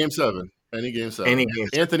any Game 7? Any Game 7. Any Game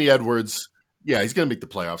 7. Anthony Edwards, yeah, he's going to make the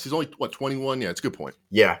playoffs. He's only, 21? Yeah, it's a good point.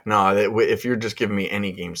 Yeah, no, if you're just giving me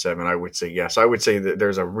any Game 7, I would say yes. I would say that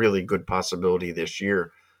there's a really good possibility this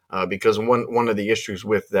year because one of the issues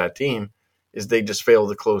with that team is they just fail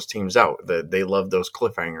to close teams out. They love those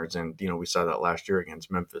cliffhangers, and we saw that last year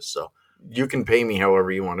against Memphis. So you can pay me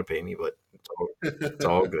however you want to pay me, but it's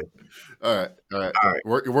all good. All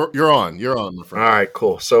right. You're on, my friend. All right,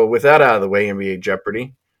 cool. So with that out of the way, NBA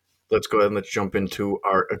Jeopardy, let's go ahead and let's jump into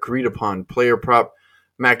our agreed upon player prop.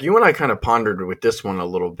 Mac, you and I kind of pondered with this one a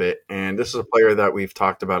little bit, and this is a player that we've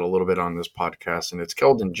talked about a little bit on this podcast, and it's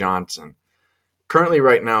Keldon Johnson. Currently,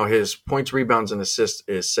 right now, his points, rebounds, and assists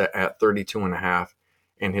is set at 32.5,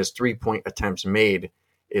 and his 3-point attempts made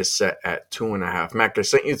is set at 2.5. Mac, I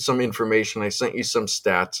sent you some information. I sent you some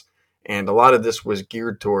stats, and a lot of this was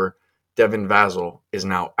geared toward Devin Vassell is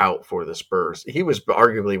now out for the Spurs. He was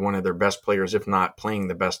arguably one of their best players, if not playing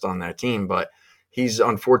the best on that team, but he's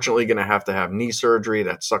unfortunately going to have knee surgery.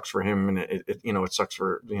 That sucks for him, and it sucks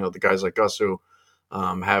for the guys like us who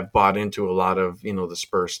have bought into a lot of the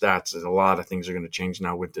Spurs stats. A lot of things are going to change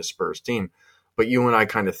now with this Spurs team. But you and I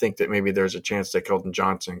kind of think that maybe there's a chance that Keldon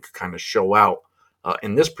Johnson could kind of show out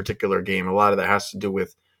in this particular game. A lot of that has to do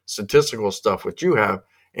with statistical stuff, which you have,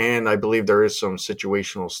 and I believe there is some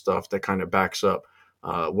situational stuff that kind of backs up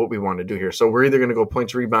what we want to do here. So we're either going to go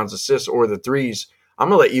points, rebounds, assists, or the threes. I'm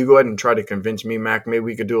going to let you go ahead and try to convince me, Mac. Maybe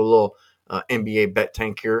we could do a little NBA bet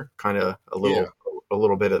tank here, kind of a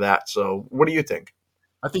little bit of that. So what do you think?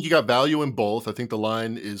 I think you got value in both. I think the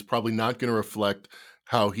line is probably not going to reflect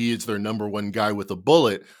how he is their number one guy with a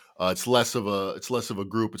bullet. It's less of a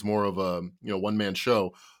group. It's more of a one man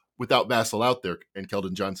show without Vassell out there, and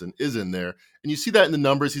Keldon Johnson is in there. And you see that in the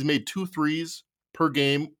numbers. He's made 2 threes per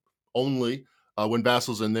game only when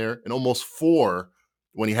Vassell's in there, and almost 4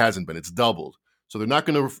 when he hasn't been. It's doubled. So they're not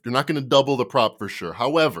going to double the prop for sure.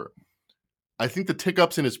 However, I think the tick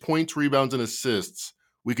ups in his points, rebounds, and assists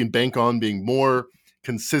we can bank on being more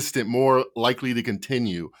consistent, more likely to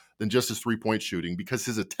continue than just his 3-point shooting, because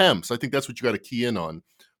his attempts, I think that's what you got to key in on.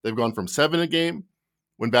 They've gone from 7 a game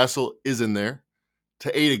when Vassell is in there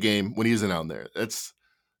to 8 a game when he isn't out there. That's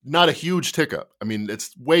not a huge tick up. I mean,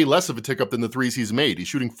 it's way less of a tick up than the threes he's made. He's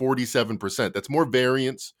shooting 47%. That's more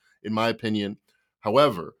variance, in my opinion.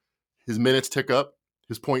 However, his minutes tick up,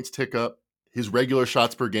 his points tick up, his regular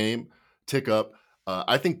shots per game tick up.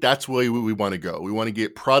 I think that's where we want to go. We want to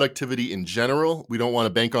get productivity in general. We don't want to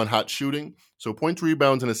bank on hot shooting. So points,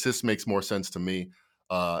 rebounds, and assists makes more sense to me.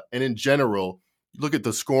 And in general, look at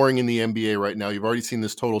the scoring in the NBA right now. You've already seen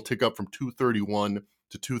this total tick up from 231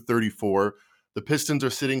 to 234. The Pistons are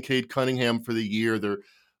sitting Cade Cunningham for the year. They're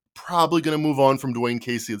probably going to move on from Dwayne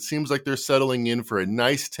Casey. It seems like they're settling in for a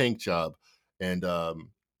nice tank job. And I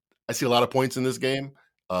see a lot of points in this game.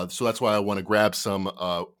 So that's why I want to grab some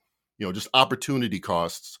just opportunity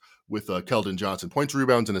costs with Keldon Johnson. Points,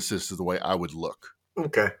 rebounds, and assists is the way I would look.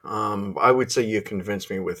 Okay. I would say you convinced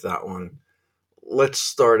me with that one. Let's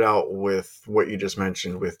start out with what you just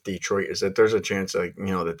mentioned with Detroit, is that there's a chance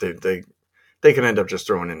that they can end up just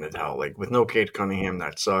throwing in the towel. Like with no Cade Cunningham,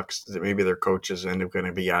 that sucks. Maybe their coaches end up going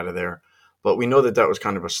to be out of there. But we know that was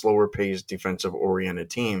kind of a slower paced, defensive oriented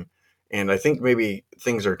team. And I think maybe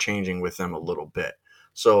things are changing with them a little bit.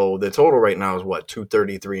 So the total right now is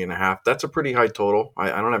 233.5. That's a pretty high total. I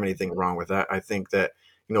don't have anything wrong with that. I think that,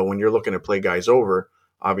 when you're looking to play guys over,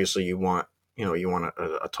 obviously you want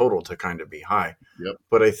a total to kind of be high. Yep.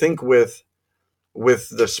 But I think with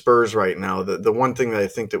the Spurs right now, the one thing that I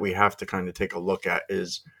think that we have to kind of take a look at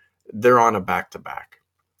is they're on a back-to-back.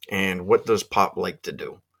 And what does Pop like to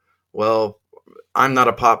do? Well, I'm not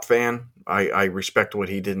a Pop fan. I respect what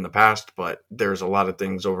he did in the past, but there's a lot of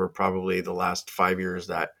things over probably the last 5 years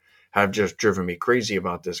that have just driven me crazy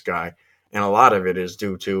about this guy. And a lot of it is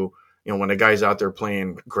due to, when a guy's out there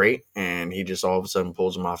playing great and he just all of a sudden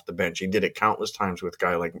pulls him off the bench. He did it countless times with a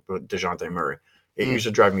guy like DeJounte Murray. It used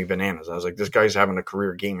to drive me bananas. I was like, this guy's having a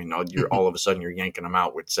career game, and all of a sudden you're yanking him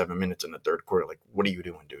out with 7 minutes in the third quarter. Like, what are you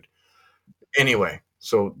doing, dude? Anyway,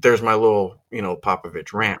 so there's my little,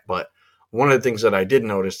 Popovich rant. But one of the things that I did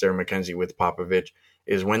notice there, Mackenzie, with Popovich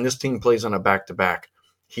is when this team plays on a back-to-back,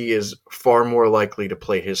 he is far more likely to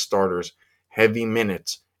play his starters heavy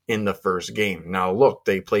minutes in the first game. Now, look,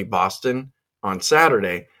 they play Boston on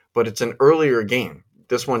Saturday, but it's an earlier game.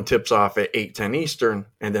 This one tips off at 8:10 Eastern,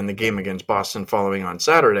 and then the game against Boston following on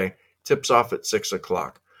Saturday tips off at 6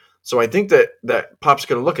 o'clock. So I think that Pop's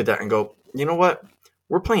going to look at that and go, you know what?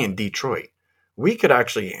 We're playing Detroit. We could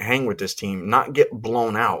actually hang with this team, not get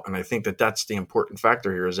blown out. And I think that that's the important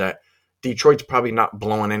factor here, is that Detroit's probably not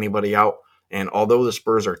blowing anybody out. And although the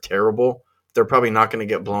Spurs are terrible, they're probably not going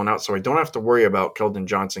to get blown out. So I don't have to worry about Keldon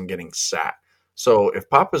Johnson getting sat. So if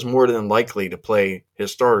Pop is more than likely to play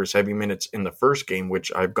his starters heavy minutes in the first game,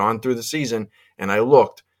 which I've gone through the season and I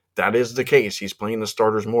looked, that is the case. He's playing the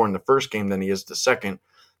starters more in the first game than he is the second.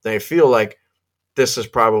 Then I feel like this is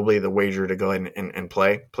probably the wager to go ahead and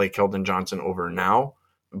play Keldon Johnson over now.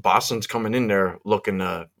 Boston's coming in there looking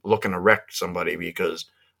to wreck somebody, because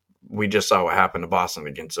we just saw what happened to Boston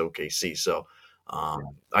against OKC. So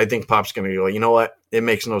I think Pop's going to go, you know what? It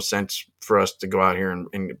makes no sense for us to go out here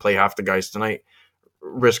and play half the guys tonight,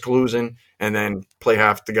 risk losing, and then play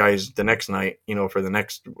half the guys the next night, for the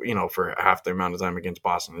next, for half the amount of time against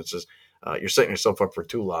Boston. It's just you're setting yourself up for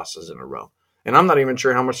 2 losses in a row. And I'm not even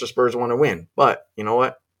sure how much the Spurs want to win. But you know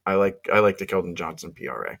what? I like the Keldon Johnson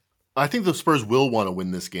PRA. I think the Spurs will want to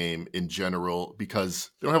win this game in general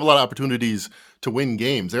because they don't have a lot of opportunities to win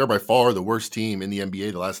games. They are by far the worst team in the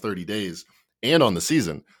NBA the last 30 days and on the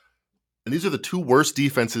season. And these are the 2 worst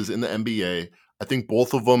defenses in the NBA. I think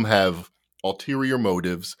both of them have ulterior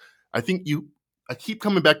motives. I keep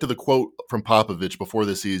coming back to the quote from Popovich before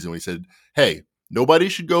the season when he said, hey, nobody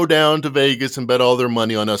should go down to Vegas and bet all their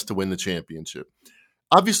money on us to win the championship.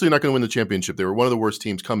 Obviously, not going to win the championship. They were one of the worst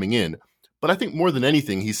teams coming in. But I think more than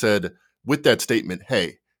anything, he said with that statement,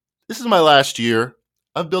 hey, this is my last year.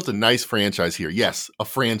 I've built a nice franchise here. Yes, a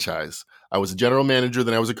franchise. I was a general manager,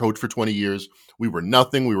 then I was a coach for 20 years. We were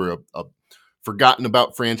nothing. We were a forgotten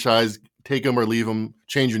about franchise. Take them or leave them.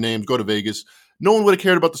 Change your names. Go to Vegas. No one would have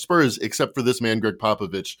cared about the Spurs except for this man, Greg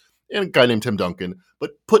Popovich, and a guy named Tim Duncan.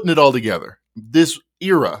 But putting it all together, this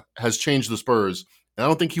era has changed the Spurs, and I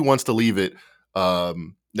don't think he wants to leave it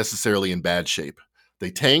necessarily in bad shape. They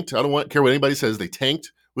tanked. I don't care what anybody says. They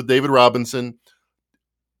tanked with David Robinson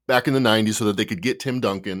back in the 90s so that they could get Tim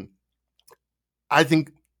Duncan. I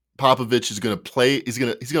think Popovich is going to play. He's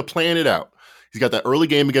going to plan it out. He's got that early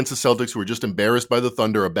game against the Celtics, who were just embarrassed by the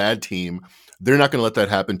Thunder, a bad team. They're not going to let that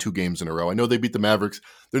happen 2 games in a row. I know they beat the Mavericks.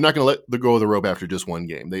 They're not going to let them go of the rope after just 1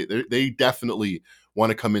 game. They definitely want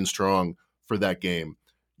to come in strong for that game.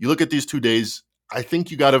 You look at these 2 days, I think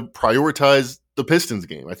you got to prioritize the Pistons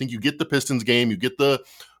game. I think you get the Pistons game, you get the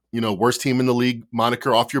worst team in the league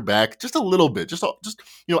moniker off your back just a little bit. Just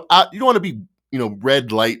you don't want to be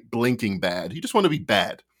red light blinking bad. You just want to be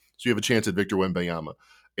bad, so you have a chance at Victor Wembanyama.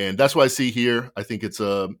 And that's what I see here. I think it's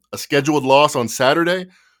a scheduled loss on Saturday,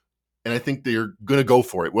 and I think they're going to go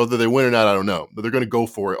for it. Whether they win or not, I don't know. But they're going to go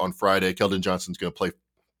for it on Friday. Keldon Johnson's going to play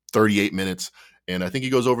 38 minutes, and I think he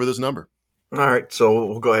goes over this number. All right, so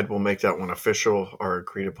we'll go ahead. We'll make that one official, our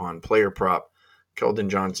agreed-upon player prop. Keldon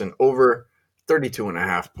Johnson over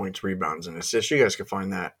 32.5 points, rebounds, and assists. You guys can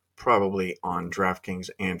find that probably on DraftKings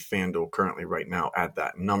and FanDuel currently right now at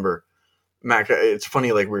that number. Mac, it's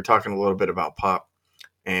funny, like we were talking a little bit about Pop,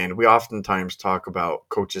 and we oftentimes talk about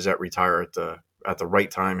coaches that retire at the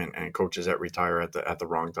right time and coaches that retire at the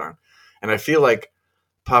wrong time. And I feel like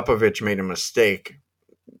Popovich made a mistake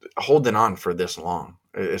holding on for this long,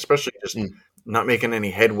 especially just not making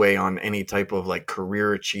any headway on any type of like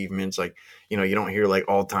career achievements. Like, you don't hear like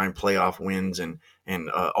all-time playoff wins and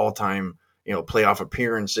all-time, playoff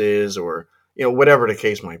appearances or, whatever the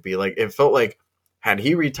case might be. Like, it felt like had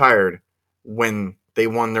he retired when they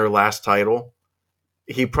won their last title,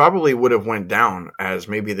 he probably would have went down as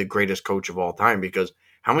maybe the greatest coach of all time, because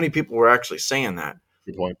how many people were actually saying that?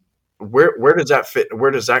 Good point. Where does that fit?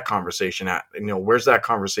 Where does that conversation at? Where's that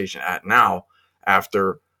conversation at now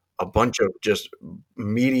after a bunch of just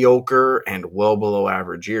mediocre and well below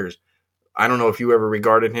average years? I don't know if you ever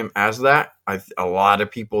regarded him as that. A lot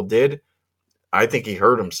of people did. I think he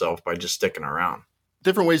hurt himself by just sticking around.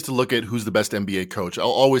 Different ways to look at who's the best NBA coach. I'll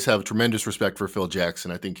always have tremendous respect for Phil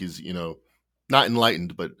Jackson. I think he's, not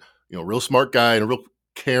enlightened, but, real smart guy and a real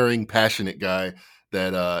caring, passionate guy.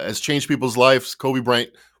 that has changed people's lives. Kobe Bryant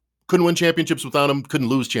couldn't win championships without him, couldn't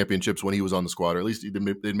lose championships when he was on the squad, or at least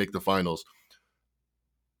they'd make the finals.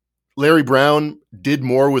 Larry Brown did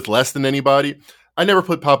more with less than anybody. I never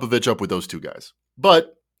put Popovich up with those two guys.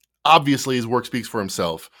 But obviously his work speaks for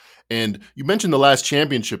himself. And you mentioned the last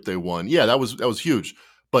championship they won. Yeah, that was huge.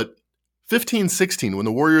 But 15-16, when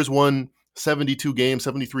the Warriors won 72 games,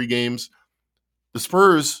 73 games, the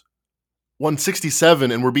Spurs won 67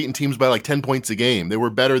 and were beating teams by like 10 points a game. They were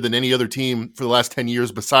better than any other team for the last 10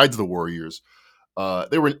 years besides the Warriors.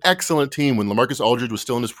 They were an excellent team when LaMarcus Aldridge was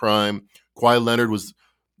still in his prime. Kawhi Leonard was,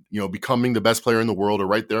 becoming the best player in the world, or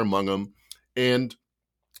right there among them. And,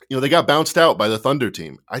 they got bounced out by the Thunder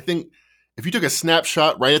team. I think if you took a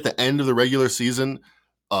snapshot right at the end of the regular season,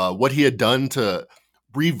 what he had done to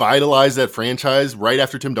revitalize that franchise right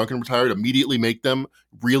after Tim Duncan retired, immediately make them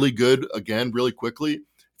really good again, really quickly.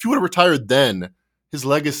 If he would have retired then, his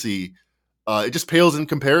legacy, it just pales in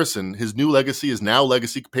comparison. His new legacy, his now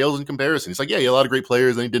legacy, pales in comparison. He's like, yeah, he had a lot of great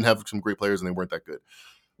players, and he didn't have some great players, and they weren't that good.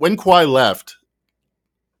 When Kawhi left,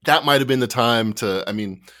 that might have been the time to,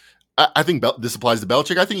 I think this applies to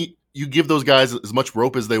Belichick. I think you give those guys as much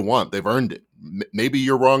rope as they want. They've earned it. Maybe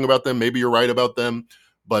you're wrong about them. Maybe you're right about them.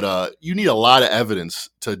 But you need a lot of evidence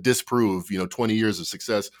to disprove, 20 years of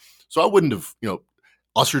success. So I wouldn't have,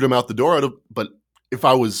 ushered him out the door. But if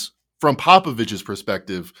I was from Popovich's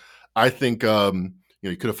perspective, I think,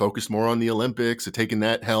 he could have focused more on the Olympics, had taken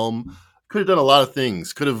that helm, could have done a lot of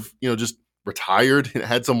things. Could have, just retired,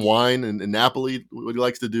 had some wine in Napoli, what he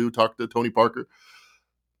likes to do, talk to Tony Parker.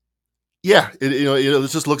 Yeah,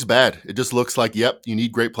 it just looks bad. It just looks like, yep, you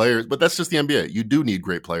need great players, but that's just the NBA. You do need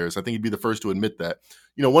great players. I think he'd be the first to admit that.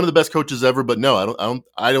 One of the best coaches ever, but no,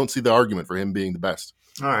 I don't see the argument for him being the best.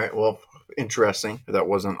 All right, well, interesting. That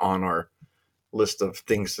wasn't on our list of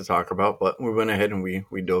things to talk about, but we went ahead and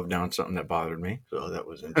we dove down something that bothered me, so that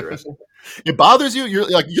was interesting. It bothers you? You're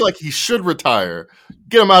like he should retire.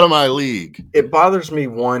 Get him out of my league. It bothers me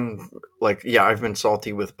I've been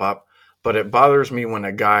salty with Pop, but it bothers me when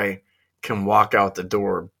a guy can walk out the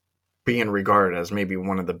door being regarded as maybe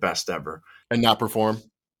one of the best ever and not perform.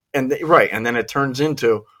 And and then it turns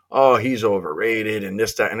into, oh, he's overrated and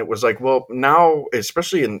this, that. And it was like, well, now,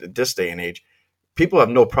 especially in this day and age, people have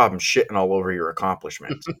no problem shitting all over your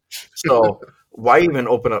accomplishments. So why even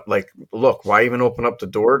open up, why even open up the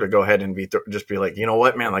door to go ahead and just be like, you know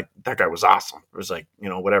what, man, like that guy was awesome. It was like,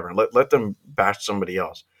 whatever. Let them bash somebody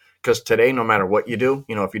else. Because today, no matter what you do,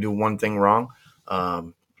 if you do one thing wrong,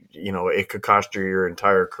 it could cost you your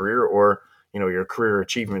entire career, or, your career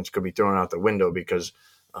achievements could be thrown out the window because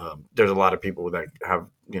there's a lot of people that have,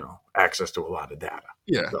 access to a lot of data.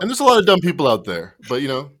 Yeah. So. And there's a lot of dumb people out there, but,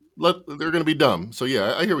 they're going to be dumb. So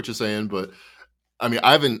yeah, I hear what you're saying, but I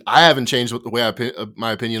haven't changed the way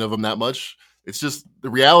my opinion of him that much. It's just the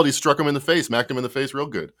reality struck him in the face, smacked him in the face real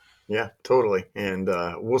good. Yeah, totally. And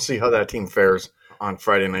we'll see how that team fares on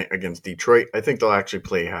Friday night against Detroit. I think they'll actually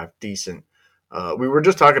play half decent. We were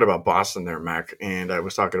just talking about Boston there, Mac, and I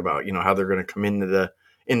was talking about, how they're going to come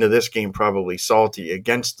into this game probably salty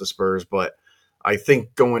against the Spurs. But I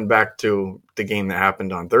think going back to the game that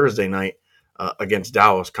happened on Thursday night against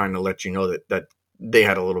Dallas kind of let you know that they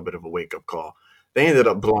had a little bit of a wake-up call. They ended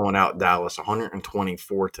up blowing out Dallas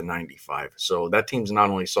 124-95. So that team's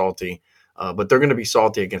not only salty, but they're going to be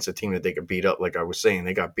salty against a team that they could beat up. Like I was saying,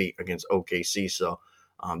 they got beat against OKC, so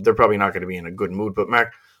they're probably not going to be in a good mood. But,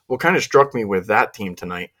 Mac, what kind of struck me with that team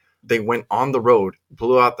tonight, they went on the road,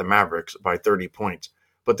 blew out the Mavericks by 30 points,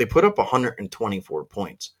 but they put up 124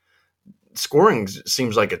 points. Scoring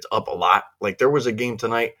seems like it's up a lot. Like there was a game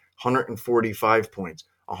tonight, 145 points,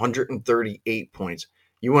 138 points.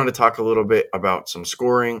 You want to talk a little bit about some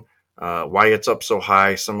scoring, why it's up so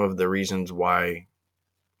high, some of the reasons why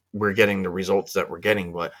we're getting the results that we're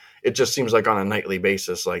getting, but it just seems like on a nightly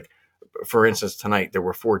basis, like, for instance, tonight there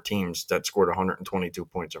were 4 teams that scored 122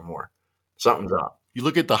 points or more. Something's up. You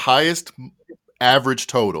look at the highest average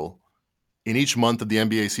total in each month of the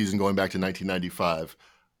NBA season going back to 1995.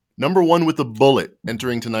 Number one with the bullet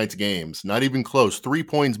entering tonight's games. Not even close. 3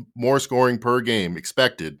 points more scoring per game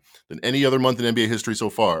expected than any other month in NBA history so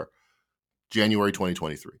far. January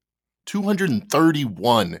 2023.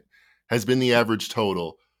 231 has been the average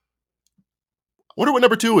total. I wonder what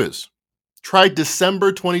number 2 is. Try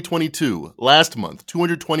December 2022, last month,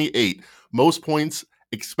 228. Most points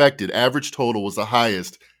expected. Average total was the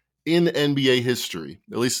highest in NBA history,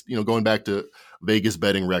 at least, going back to Vegas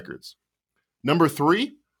betting records. Number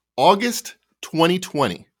 3, August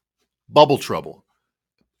 2020, bubble trouble.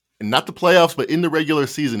 And not the playoffs, but in the regular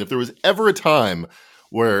season. If there was ever a time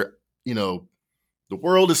where, the The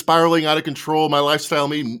world is spiraling out of control. My lifestyle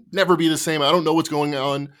may never be the same. I don't know what's going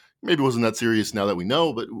on. Maybe it wasn't that serious now that we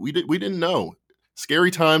know, but we didn't know. Scary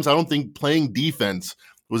times. I don't think playing defense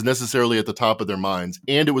was necessarily at the top of their minds.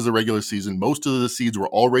 And it was a regular season. Most of the seeds were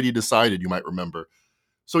already decided, you might remember.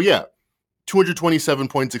 So yeah, 227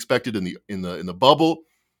 points expected in the bubble.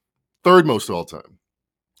 Third most of all time.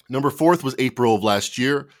 Number fourth was April of last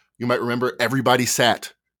year. You might remember everybody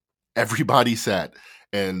sat. Everybody sat.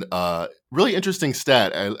 And really interesting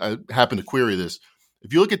stat. I happened to query this.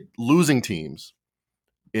 If you look at losing teams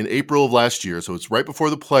in April of last year, so it's right before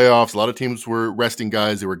the playoffs, a lot of teams were resting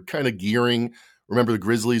guys. They were kind of gearing. Remember, the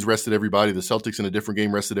Grizzlies rested everybody. The Celtics in a different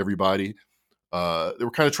game rested everybody. They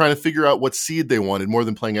were kind of trying to figure out what seed they wanted more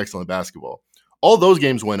than playing excellent basketball. All those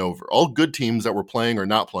games went over. All good teams that were playing or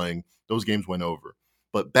not playing, those games went over.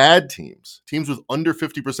 But bad teams with under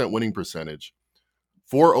 50% winning percentage,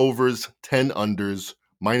 4 overs, 10 unders,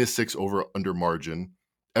 -6 over-under margin.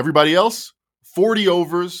 Everybody else, 40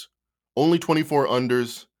 overs, only 24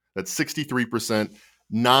 unders. That's 63%,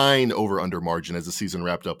 9 over-under margin as the season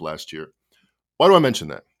wrapped up last year. Why do I mention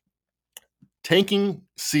that? Tanking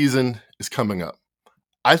season is coming up.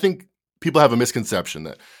 I think people have a misconception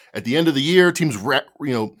that at the end of the year, teams race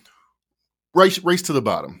to the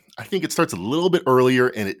bottom. I think it starts a little bit earlier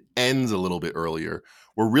and it ends a little bit earlier,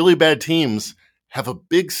 where really bad teams have a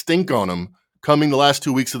big stink on them coming the last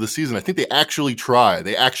 2 weeks of the season. I think they actually try.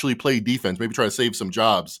 They actually play defense, maybe try to save some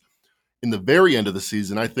jobs. In the very end of the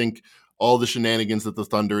season, I think all the shenanigans that the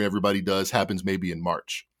Thunder and everybody does happens maybe in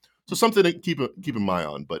March. So something to keep an eye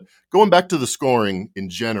on. But going back to the scoring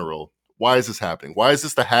in general, why is this happening? Why is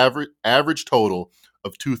this the average total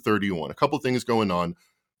of 231? A couple things going on.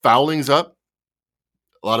 Fouling's up.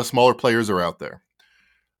 A lot of smaller players are out there.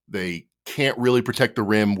 They can't really protect the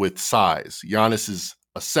rim with size. Giannis is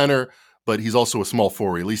a center, but he's also a small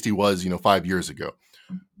forward. At least he was, 5 years ago.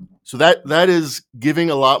 So that is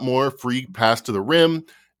giving a lot more free pass to the rim,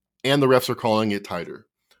 and the refs are calling it tighter.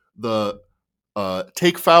 The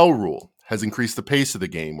take foul rule has increased the pace of the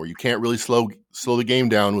game, where you can't really slow the game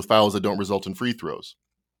down with fouls that don't result in free throws.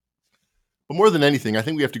 But more than anything, I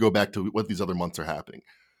think we have to go back to what these other months are happening.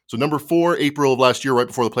 So number 4, April of last year, right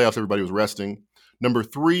before the playoffs, everybody was resting. Number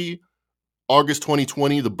 3, August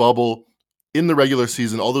 2020, the bubble. In the regular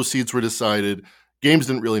season, all those seeds were decided. Games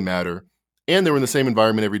didn't really matter. And they were in the same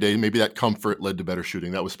environment every day. Maybe that comfort led to better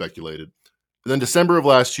shooting. That was speculated. And then December of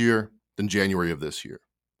last year, then January of this year.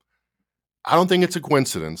 I don't think it's a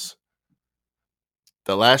coincidence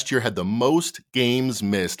that last year had the most games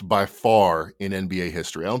missed by far in NBA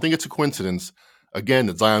history. I don't think it's a coincidence, again,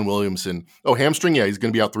 that Zion Williamson, hamstring, yeah, he's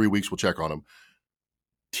going to be out 3 weeks. We'll check on him.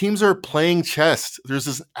 Teams are playing chess. There's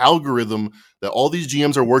this algorithm that all these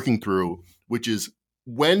GMs are working through, which is,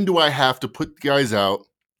 when do I have to put guys out?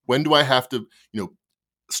 When do I have to,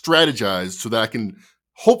 strategize so that I can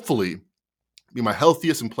hopefully be my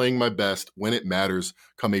healthiest and playing my best when it matters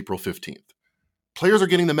come April 15th? Players are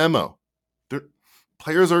getting the memo.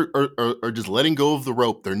 Players are just letting go of the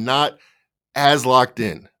rope. They're not as locked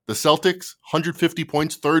in. The Celtics, 150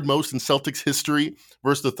 points, third most in Celtics history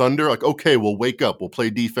versus the Thunder. Like, okay, we'll wake up. We'll play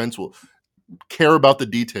defense. We'll care about the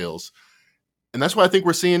details. And that's why I think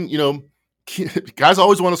we're seeing, guys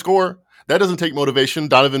always want to score. That doesn't take motivation.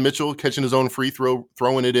 Donovan Mitchell catching his own free throw,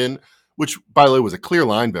 throwing it in, which, by the way, was a clear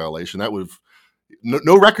line violation. That would have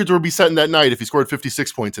no records would be set in that night if he scored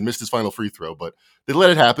 56 points and missed his final free throw. But they let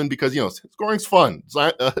it happen because, scoring's fun.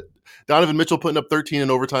 Donovan Mitchell putting up 13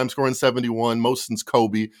 in overtime, scoring 71, most since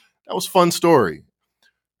Kobe. That was a fun story.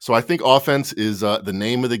 So I think offense is the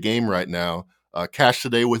name of the game right now. Cash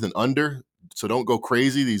today with an under, so don't go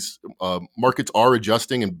crazy. These markets are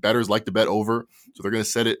adjusting, and bettors like to bet over, so they're going to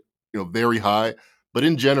set it very high. But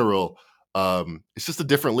in general, it's just a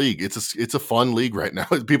different league. It's a fun league right now.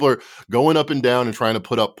 People are going up and down and trying to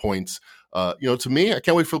put up points. To me, I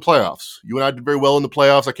can't wait for the playoffs. You and I did very well in the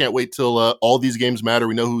playoffs. I can't wait till all these games matter.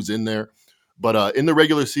 We know who's in there. But in the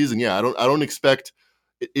regular season, yeah, I don't expect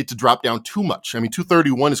it to drop down too much. I mean,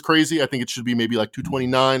 231 is crazy. I think it should be maybe like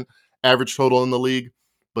 229 average total in the league.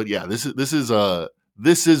 But yeah, this is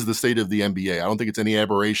the state of the NBA. I don't think it's any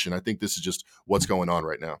aberration. I think this is just what's going on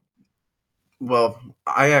right now. Well,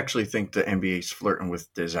 I actually think the NBA is flirting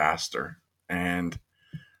with disaster. And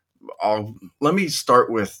let me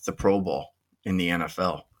start with the Pro Bowl in the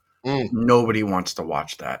NFL. Nobody wants to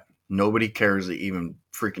watch that. Nobody cares to even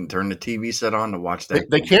freaking turn the TV set on to watch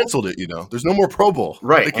that. They canceled it, There's no more Pro Bowl.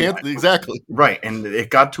 Right. They canceled exactly. Right. And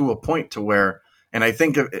it got to a point to where, and I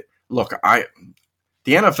think,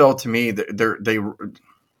 the NFL to me,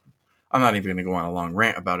 I'm not even going to go on a long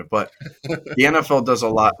rant about it, but the NFL does a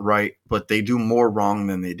lot right, but they do more wrong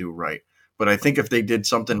than they do right. But I think if they did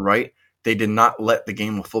something right, they did not let the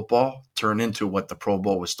game of football turn into what the Pro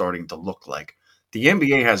Bowl was starting to look like. The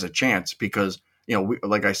NBA has a chance because,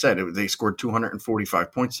 like I said, they scored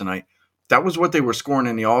 245 points tonight. That was what they were scoring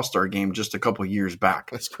in the All-Star game just a couple years back.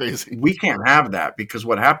 That's crazy. We can't have that because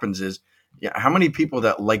what happens is, how many people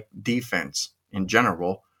that like defense in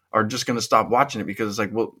general are just going to stop watching it because it's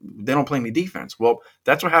like, well, they don't play any defense. Well,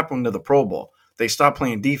 that's what happened to the Pro Bowl. They stopped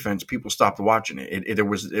playing defense. People stopped watching it. It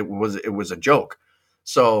was a joke.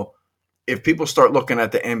 So if people start looking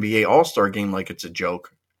at the NBA All-Star game like it's a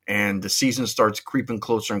joke and the season starts creeping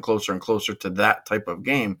closer and closer and closer to that type of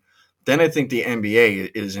game, then I think the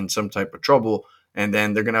NBA is in some type of trouble. And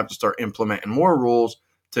then they're going to have to start implementing more rules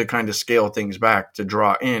to kind of scale things back to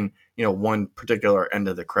draw in, one particular end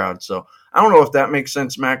of the crowd. So I don't know if that makes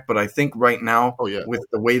sense, Mac, but I think right now with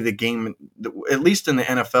the way the game, at least in the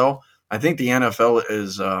NFL, I think the NFL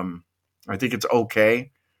is, I think it's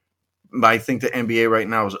okay. I think the NBA right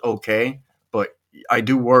now is okay, but I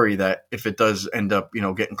do worry that if it does end up,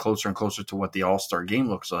 getting closer and closer to what the All-Star game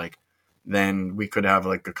looks like, then we could have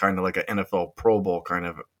like a kind of like an NFL Pro Bowl kind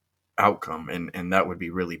of outcome, and that would be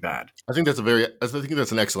really bad. I think that's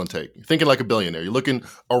an excellent take. You're thinking like a billionaire. You're looking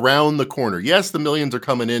around the corner. Yes, the millions are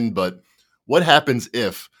coming in, but what happens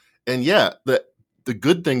if? And yeah, the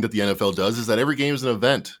good thing that the NFL does is that every game is an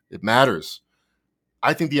event. It matters.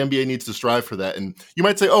 I think the NBA needs to strive for that. And you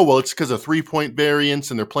might say, oh, well, it's because of 3-point variance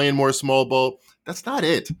and they're playing more small ball. That's not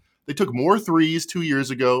it. They took more threes 2 years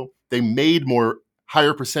ago. They made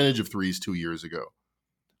higher percentage of threes 2 years ago.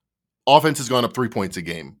 Offense has gone up 3 points a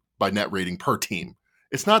game by net rating per team.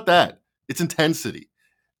 It's not that. It's intensity.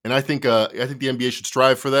 And I think the NBA should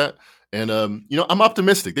strive for that. And, I'm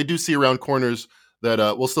optimistic. They do see around corners that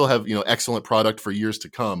we'll still have, excellent product for years to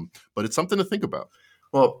come. But it's something to think about.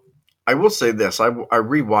 Well, I will say this. I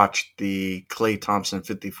rewatched the Klay Thompson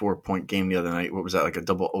 54-point game the other night. What was that, like a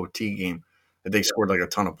double OT game? They scored like a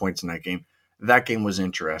ton of points in that game. That game was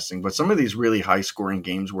interesting. But some of these really high-scoring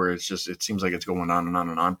games where it seems like it's going on and on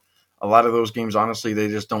and on, a lot of those games, honestly, they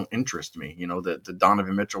just don't interest me. The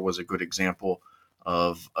Donovan Mitchell was a good example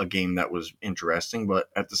of a game that was interesting. But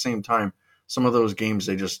at the same time, some of those games,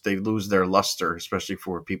 they lose their luster, especially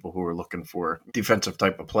for people who are looking for defensive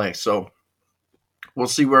type of play. So we'll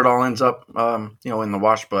see where it all ends up, in the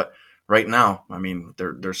wash. But right now, I mean,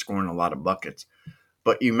 they're scoring a lot of buckets.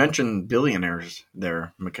 But you mentioned billionaires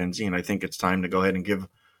there, Mackenzie, and I think it's time to go ahead and give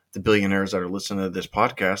the billionaires that are listening to this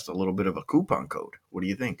podcast a little bit of a coupon code. What do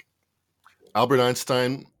you think? Albert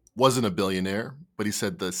Einstein wasn't a billionaire, but he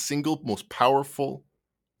said the single most powerful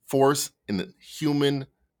force in the human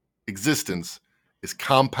existence is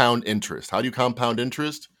compound interest. How do you compound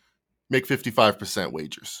interest? Make 55%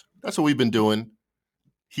 wagers. That's what we've been doing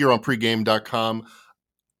here on pregame.com.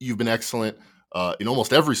 You've been excellent in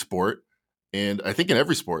almost every sport. And I think in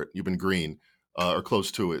every sport, you've been green or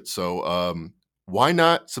close to it. So why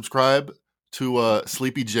not subscribe to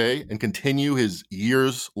SleepyJ and continue his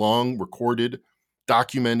years-long recorded,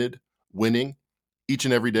 documented winning each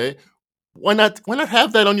and every day? Why not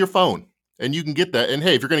have that on your phone? And you can get that. And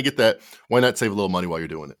hey, if you're going to get that, why not save a little money while you're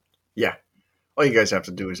doing it? Yeah. All you guys have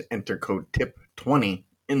to do is enter code TIP20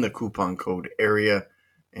 in the coupon code area.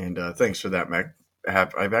 And thanks for that, Mac.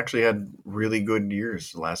 I've actually had really good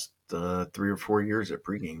years the last 3 or 4 years at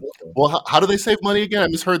pregame. Well, how do they save money again? I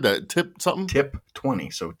misheard that. Tip something? Tip 20.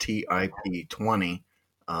 So TIP 20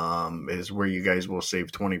 is where you guys will save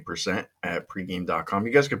 20% at pregame.com.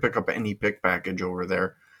 You guys can pick up any pick package over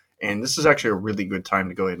there. And this is actually a really good time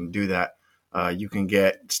to go ahead and do that. You can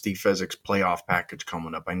get Steve Fezzik's playoff package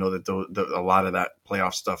coming up. I know that a lot of that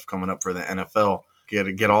playoff stuff coming up for the NFL,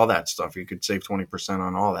 get all that stuff. You could save 20%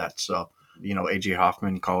 on all that. So, AJ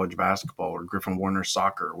Hoffman, college basketball, or Griffin Warner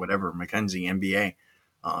soccer, or whatever, Mackenzie, NBA,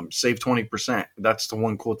 save 20%. That's the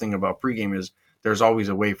one cool thing about pregame is there's always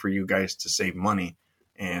a way for you guys to save money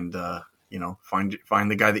and, find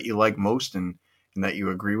the guy that you like most and that you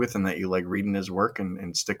agree with and that you like reading his work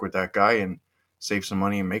and stick with that guy and save some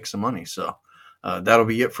money and make some money. So that'll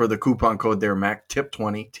be it for the coupon code there, Mac,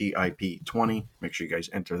 TIP20, TIP20. Make sure you guys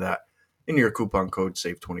enter that in your coupon code,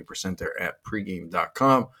 save 20% there at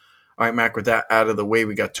pregame.com. All right, Mac, with that out of the way,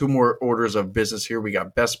 we got 2 more orders of business here. We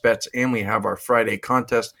got best bets, and we have our Friday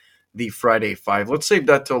contest, the Friday 5. Let's save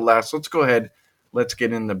that till last. Let's go ahead. Let's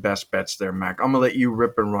get in the best bets there, Mac. I'm going to let you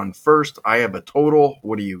rip and run first. I have a total.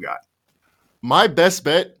 What do you got? My best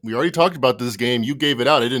bet, we already talked about this game. You gave it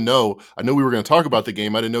out. I didn't know. I know we were going to talk about the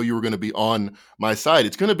game. I didn't know you were going to be on my side.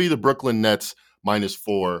 It's going to be the Brooklyn Nets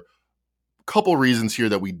 -4. Couple reasons here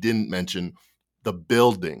that we didn't mention. The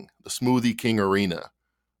building, the Smoothie King Arena.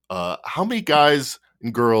 How many guys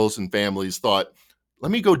and girls and families thought,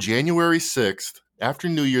 let me go January 6th, after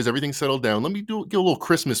New Year's, everything settled down. Let me get a little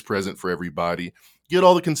Christmas present for everybody, get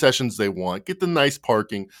all the concessions they want, get the nice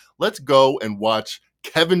parking. Let's go and watch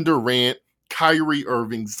Kevin Durant, Kyrie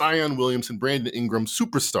Irving, Zion Williamson, Brandon Ingram,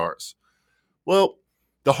 superstars. Well,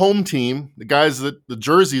 the home team, the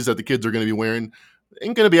jerseys that the kids are going to be wearing,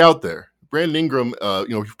 ain't going to be out there. Brandon Ingram,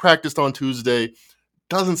 he practiced on Tuesday.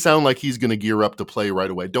 Doesn't sound like he's going to gear up to play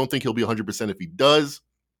right away. Don't think he'll be 100% if he does,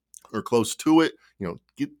 or close to it.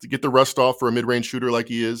 Get the rust off for a mid-range shooter like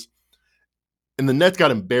he is. And the Nets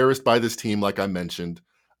got embarrassed by this team, like I mentioned.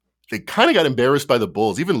 They kind of got embarrassed by the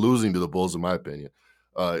Bulls, even losing to the Bulls, in my opinion.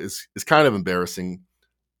 Is kind of embarrassing.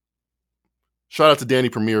 Shout out to Danny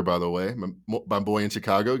Premier, by the way, my boy in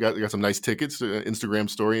Chicago. Got some nice tickets to an Instagram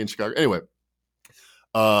story in Chicago. Anyway,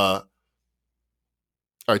 all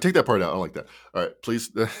right, take that part out. I don't like that. All right,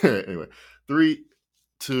 please. Anyway, 3,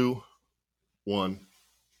 2, 1.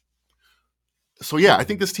 So yeah, I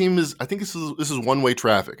think this is one-way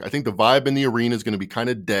traffic. I think the vibe in the arena is going to be kind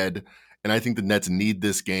of dead, and I think the Nets need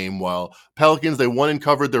this game. While Pelicans, they won and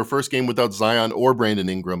covered their first game without Zion or Brandon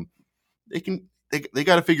Ingram. They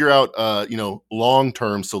got to figure out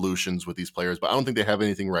long-term solutions with these players, but I don't think they have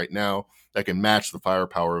anything right now that can match the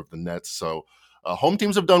firepower of the Nets. So home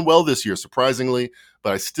teams have done well this year, surprisingly,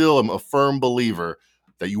 but I still am a firm believer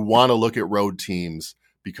that you want to look at road teams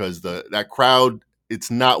because that crowd, it's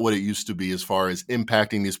not what it used to be as far as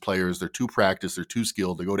impacting these players. They're too practiced, they're too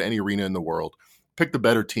skilled. They go to any arena in the world, pick the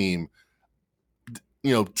better team.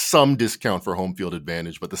 Some discount for home field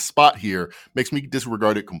advantage, but the spot here makes me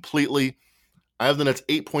disregard it completely. I have the Nets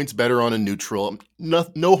 8 points better on a neutral.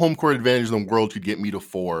 No home court advantage in the world could get me to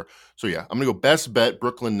 4. So yeah, I'm going to go best bet,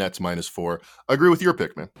 Brooklyn Nets -4. I agree with your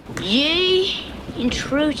pick, man. Ye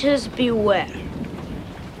intruders beware.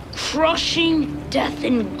 Crushing death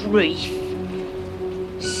and grief,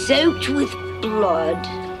 soaked with blood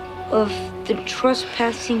of the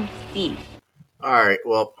trespassing thief. All right,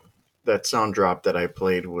 well, that sound drop that I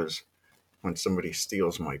played was when somebody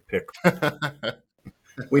steals my pick.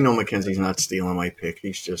 We know Mackenzie's not stealing my pick.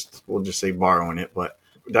 We'll just say borrowing it, but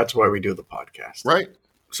that's why we do the podcast. Right.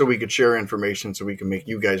 So we could share information so we can make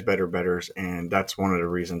you guys betters. And that's one of the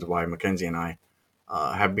reasons why Mackenzie and I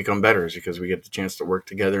have become betters, because we get the chance to work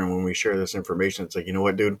together. And when we share this information, it's like, you know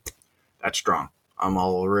what, dude, that's strong. I'm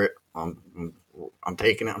all over it. I'm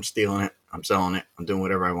taking it. I'm stealing it. I'm selling it. I'm doing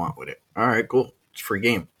whatever I want with it. All right, cool. It's a free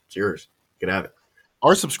game. It's yours. Get at it.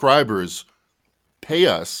 Our subscribers pay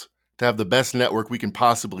us to have the best network we can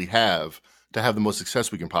possibly have, to have the most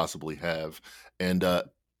success we can possibly have. And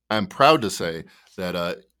I'm proud to say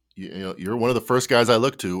that you're one of the first guys I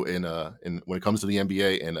look to in when it comes to the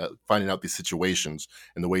NBA and finding out these situations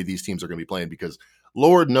and the way these teams are going to be playing, because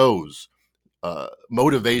Lord knows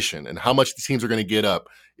motivation and how much the teams are going to get up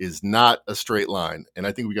is not a straight line. And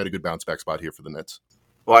I think we got a good bounce back spot here for the Nets.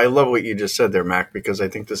 Well, I love what you just said there, Mac, because I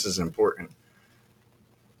think this is important.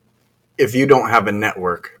 If you don't have a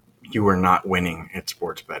network, you are not winning at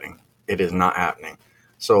sports betting. It is not happening.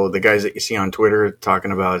 So the guys that you see on Twitter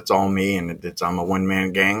talking about it's all me and I'm a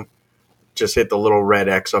one-man gang, just hit the little red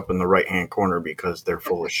X up in the right-hand corner, because they're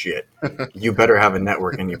full of shit. You better have a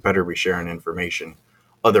network and you better be sharing information.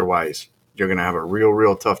 Otherwise, you're going to have a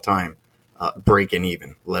real tough time breaking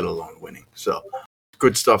even, let alone winning. So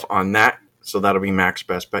good stuff on that. So that'll be Mac's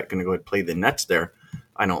best bet. Going to go ahead and play the Nets there.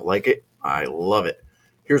 I don't like it. I love it.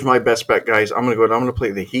 Here's my best bet, guys. I'm going to play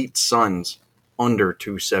the Heat Suns under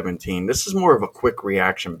 217. This is more of a quick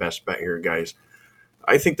reaction best bet here, guys.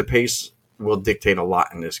 I think the pace will dictate a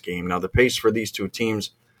lot in this game. Now, the pace for these two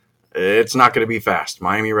teams, it's not going to be fast.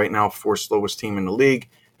 Miami right now, 4th slowest team in the league,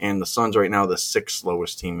 and the Suns right now, the 6th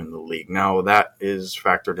slowest team in the league. Now, that is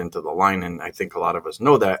factored into the line, and I think a lot of us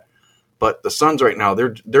know that. But the Suns right now,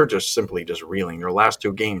 they're just simply just reeling. Their last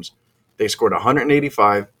 2 games, they scored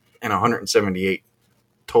 185 and 178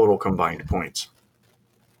 total combined points.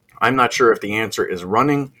 I'm not sure if the answer is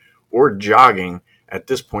running or jogging at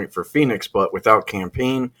this point for Phoenix, but without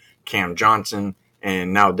Campaign, Cam Johnson,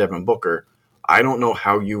 and now Devin Booker, I don't know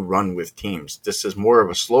how you run with teams. This is more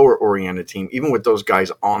of a slower-oriented team, even with those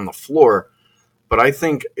guys on the floor. But I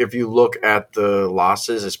think if you look at the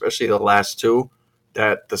losses, especially the last 2,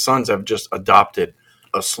 that the Suns have just adopted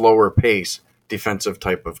a slower pace defensive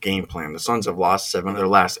type of game plan. The Suns have lost 7 of their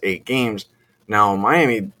last 8 games. Now,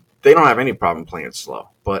 Miami, they don't have any problem playing slow.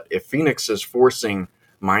 But if Phoenix is forcing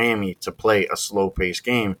Miami to play a slow-paced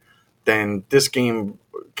game, then this game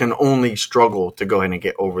can only struggle to go ahead and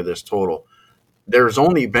get over this total. There's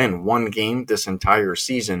only been 1 game this entire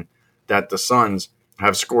season that the Suns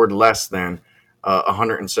have scored less than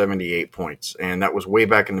 178 points. And that was way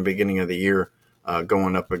back in the beginning of the year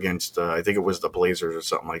going up against, I think it was the Blazers or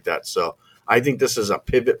something like that. So I think this is a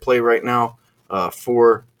pivot play right now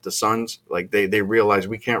for the Suns. Like they realize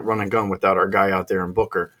we can't run and gun without our guy out there in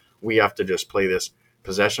Booker. We have to just play this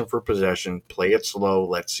possession for possession, play it slow,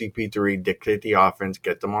 let CP3 dictate the offense,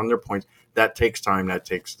 get them on their points. That takes time. That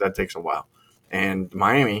takes a while. And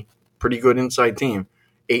Miami, pretty good inside team.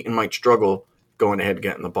 Ayton might struggle going ahead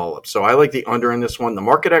getting the ball up. So I like the under in this one. The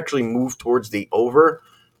market actually moved towards the over.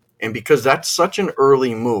 And because that's such an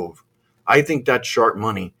early move, I think that's sharp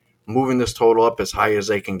money. Moving this total up as high as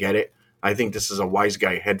they can get it. I think this is a wise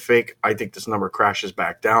guy head fake. I think this number crashes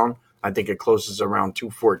back down. I think it closes around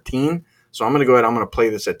 214. So I'm going to go ahead. I'm going to play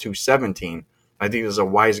this at 217. I think there's a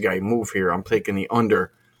wise guy move here. I'm taking the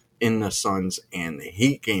under in the Suns and the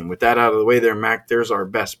Heat game. With that out of the way there, Mac, there's our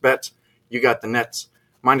best bets. You got the Nets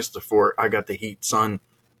minus the 4. I got the Heat Sun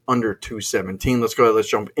under 217. Let's go ahead. Let's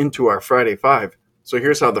jump into our Friday 5. So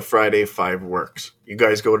here's how the Friday 5 works. You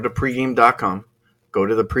guys go to the pregame.com, go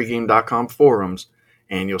to the pregame.com forums,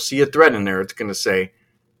 and you'll see a thread in there. It's going to say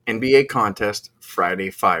NBA contest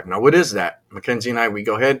Friday 5. Now, what is that? Mackenzie and I, we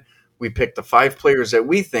go ahead. We pick the 5 players that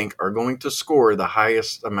we think are going to score the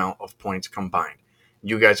highest amount of points combined.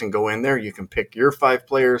 You guys can go in there. You can pick your 5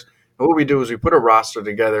 players. And what we do is we put a roster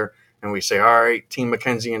together and we say, all right, Team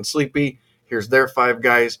Mackenzie and Sleepy, here's their 5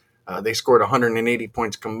 guys. They scored 180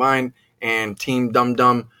 points combined. And Team Dum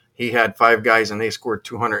Dum, he had 5 guys and they scored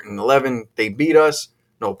 211. They beat us.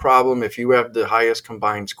 No problem. If you have the highest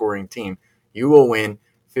combined scoring team, you will win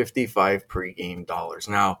 55 pregame dollars.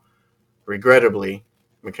 Now, regrettably,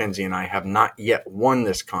 Mackenzie and I have not yet won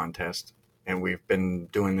this contest, and we've been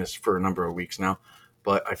doing this for a number of weeks now.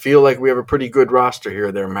 But I feel like we have a pretty good roster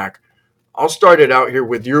here there, Mac. I'll start it out here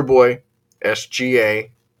with your boy,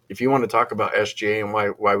 SGA. If you want to talk about SGA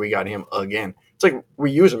and why we got him again. It's like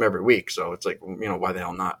we use him every week, so it's like, why the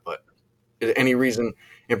hell not? But any reason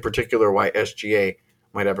in particular why SGA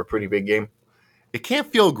might have a pretty big game? It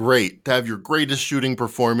can't feel great to have your greatest shooting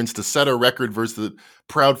performance to set a record versus the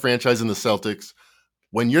proud franchise in the Celtics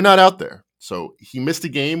when you're not out there. So he missed a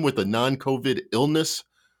game with a non-COVID illness,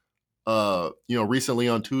 recently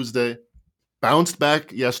on Tuesday, bounced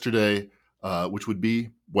back yesterday, which would be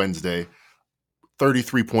Wednesday,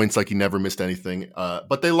 33 points like he never missed anything.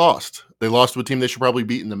 But they lost. They lost to a team they should probably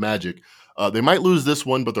beat in the Magic. They might lose this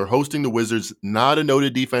one, but they're hosting the Wizards, not a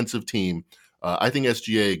noted defensive team. I think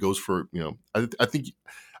SGA goes for, I think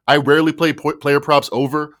I rarely play player props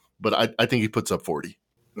over, but I think he puts up 40.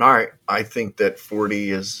 All right. I think that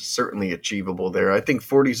 40 is certainly achievable there. I think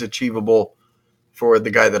 40 is achievable for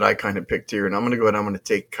the guy that I kind of picked here. And I'm going to go ahead. I'm going to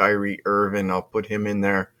take Kyrie Irving. I'll put him in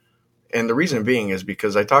there. And the reason being is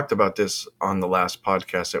because I talked about this on the last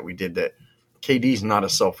podcast that we did, that KD's not a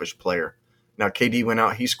selfish player. Now, KD went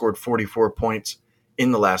out. He scored 44 points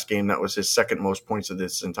in the last game. That was his second most points of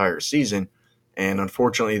this entire season. And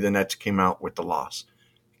unfortunately, the Nets came out with the loss.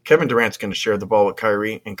 Kevin Durant's going to share the ball with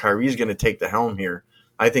Kyrie, and Kyrie's going to take the helm here.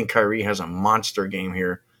 I think Kyrie has a monster game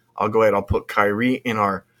here. I'll go ahead. I'll put Kyrie in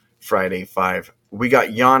our Friday 5. We got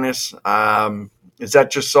Giannis. Is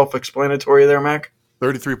that just self-explanatory there, Mac?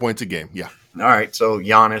 33 points a game, yeah. All right, so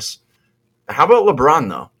Giannis. How about LeBron,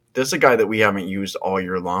 though? This is a guy that we haven't used all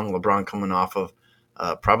year long. LeBron coming off of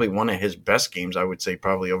probably one of his best games, I would say,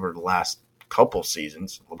 probably over the last couple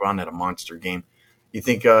seasons. LeBron had a monster game. You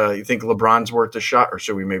think LeBron's worth a shot, or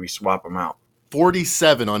should we maybe swap him out?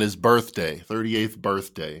 47 on his birthday, 38th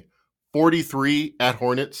birthday. 43 at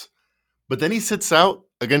Hornets. But then he sits out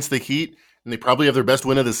against the Heat, and they probably have their best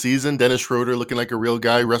win of the season. Dennis Schroeder looking like a real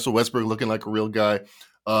guy. Russell Westbrook looking like a real guy.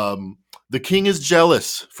 The King is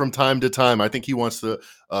jealous from time to time. I think he wants to,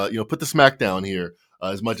 put the smack down here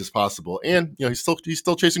as much as possible. And he's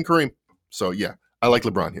still chasing Kareem. So yeah, I like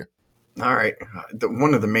LeBron here. All right.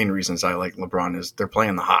 One of the main reasons I like LeBron is they're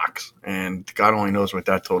playing the Hawks, and God only knows what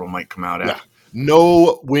that total might come out at. Yeah.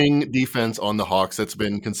 No wing defense on the Hawks. That's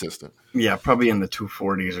been consistent. Yeah, probably in the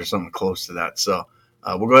 240s or something close to that. So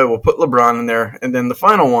we'll go ahead. We'll put LeBron in there. And then the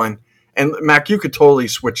final one, and Mac, you could totally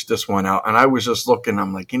switch this one out. And I was just looking.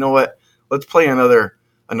 I'm like, you know what? Let's play another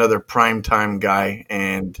primetime guy.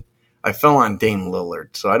 And I fell on Dame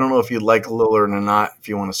Lillard. So I don't know if you like Lillard or not, if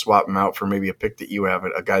you want to swap him out for maybe a pick that you have,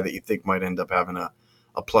 a guy that you think might end up having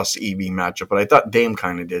a plus EV matchup. But I thought Dame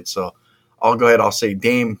kind of did. So I'll go ahead. I'll say,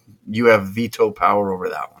 Dame, you have veto power over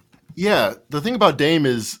that one. Yeah. The thing about Dame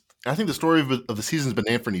is I think the story of the season has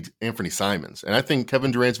been Anthony Simons. And I think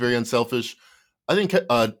Kevin Durant's very unselfish. I think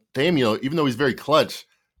Dame, even though he's very clutch,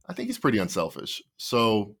 I think he's pretty unselfish.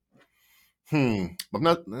 So, there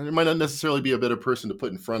might not necessarily be a better person to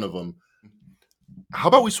put in front of him. How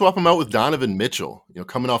about we swap him out with Donovan Mitchell,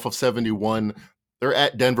 coming off of 71. They're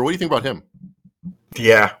at Denver. What do you think about him?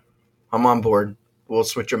 Yeah, I'm on board. We'll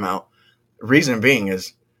switch him out. Reason being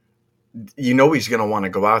is, he's going to want to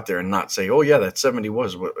go out there and not say, "Oh yeah, that 70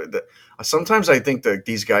 was." Sometimes I think that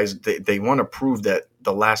these guys they want to prove that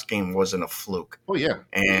the last game wasn't a fluke. Oh yeah,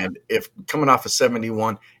 And if coming off of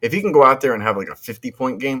 71, if he can go out there and have like a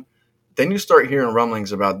 50-point game, then you start hearing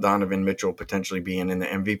rumblings about Donovan Mitchell potentially being in the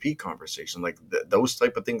MVP conversation. Like those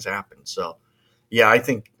type of things happen. So, yeah, I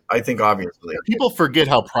think obviously people forget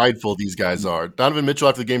how prideful these guys are. Donovan Mitchell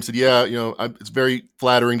after the game said, "Yeah, it's very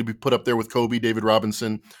flattering to be put up there with Kobe, David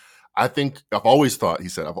Robinson. I've always thought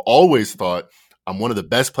I'm one of the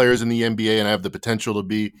best players in the NBA, and I have the potential to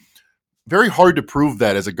be." Very hard to prove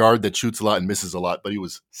that as a guard that shoots a lot and misses a lot, but he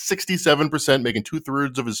was 67%, making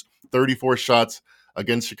 2/3 of his 34 shots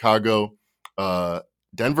against Chicago.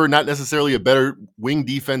 Denver, not necessarily a better wing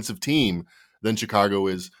defensive team than Chicago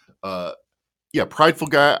is. Prideful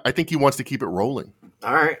guy. I think he wants to keep it rolling.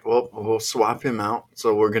 All right, well, we'll swap him out.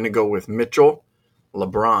 So we're going to go with Mitchell,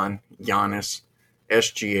 LeBron, Giannis,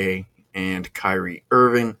 SGA, and Kyrie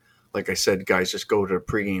Irving. Like I said, guys, just go to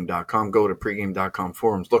pregame.com, go to pregame.com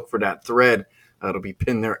forums, look for that thread. It'll be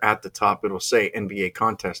pinned there at the top. It'll say NBA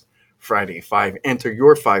contest Friday 5. Enter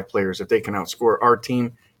your 5 players if they can outscore our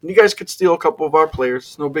team. And you guys could steal a couple of our players.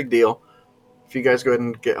 It's no big deal. If you guys go ahead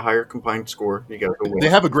and get higher combined score, you guys will win. They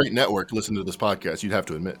have a great network to listen to this podcast, you'd have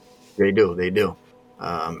to admit. They do.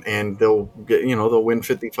 And they'll get, they'll win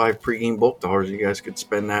 55 pregame bulk dollars. You guys could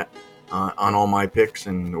spend that on all my picks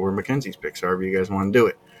or Mackenzie's picks, however you guys want to do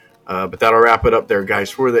it. But that'll wrap it up there, guys,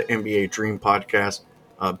 for the NBA Dream Podcast.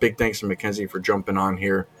 Big thanks to Mackenzie for jumping on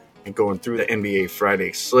here and going through the NBA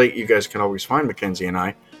Friday slate. You guys can always find Mackenzie and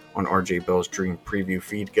I on RJ Bell's Dream Preview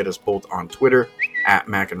feed. Get us both on Twitter, at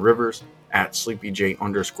Mac and Rivers, at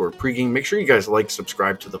SleepyJ_pregame. Make sure you guys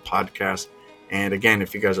subscribe to the podcast. And again,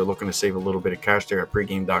 if you guys are looking to save a little bit of cash there at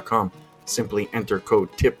pregame.com, simply enter code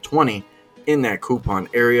TIP20 in that coupon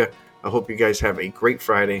area. I hope you guys have a great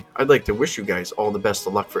Friday. I'd like to wish you guys all the best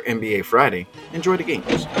of luck for NBA Friday. Enjoy the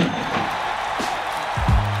games.